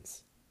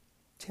Stebbins,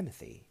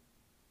 Timothy,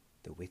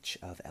 the Witch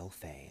of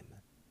Elfame,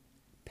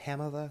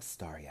 Pamela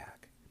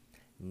Staryak,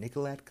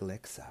 Nicolette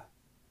Galixa,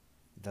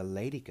 the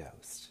Lady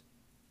Ghost,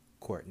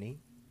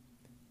 Courtney,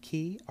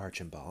 Key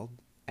Archibald,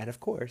 and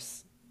of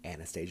course,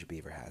 Anastasia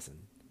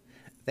Beaverhazen.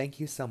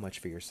 Thank you so much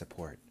for your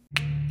support.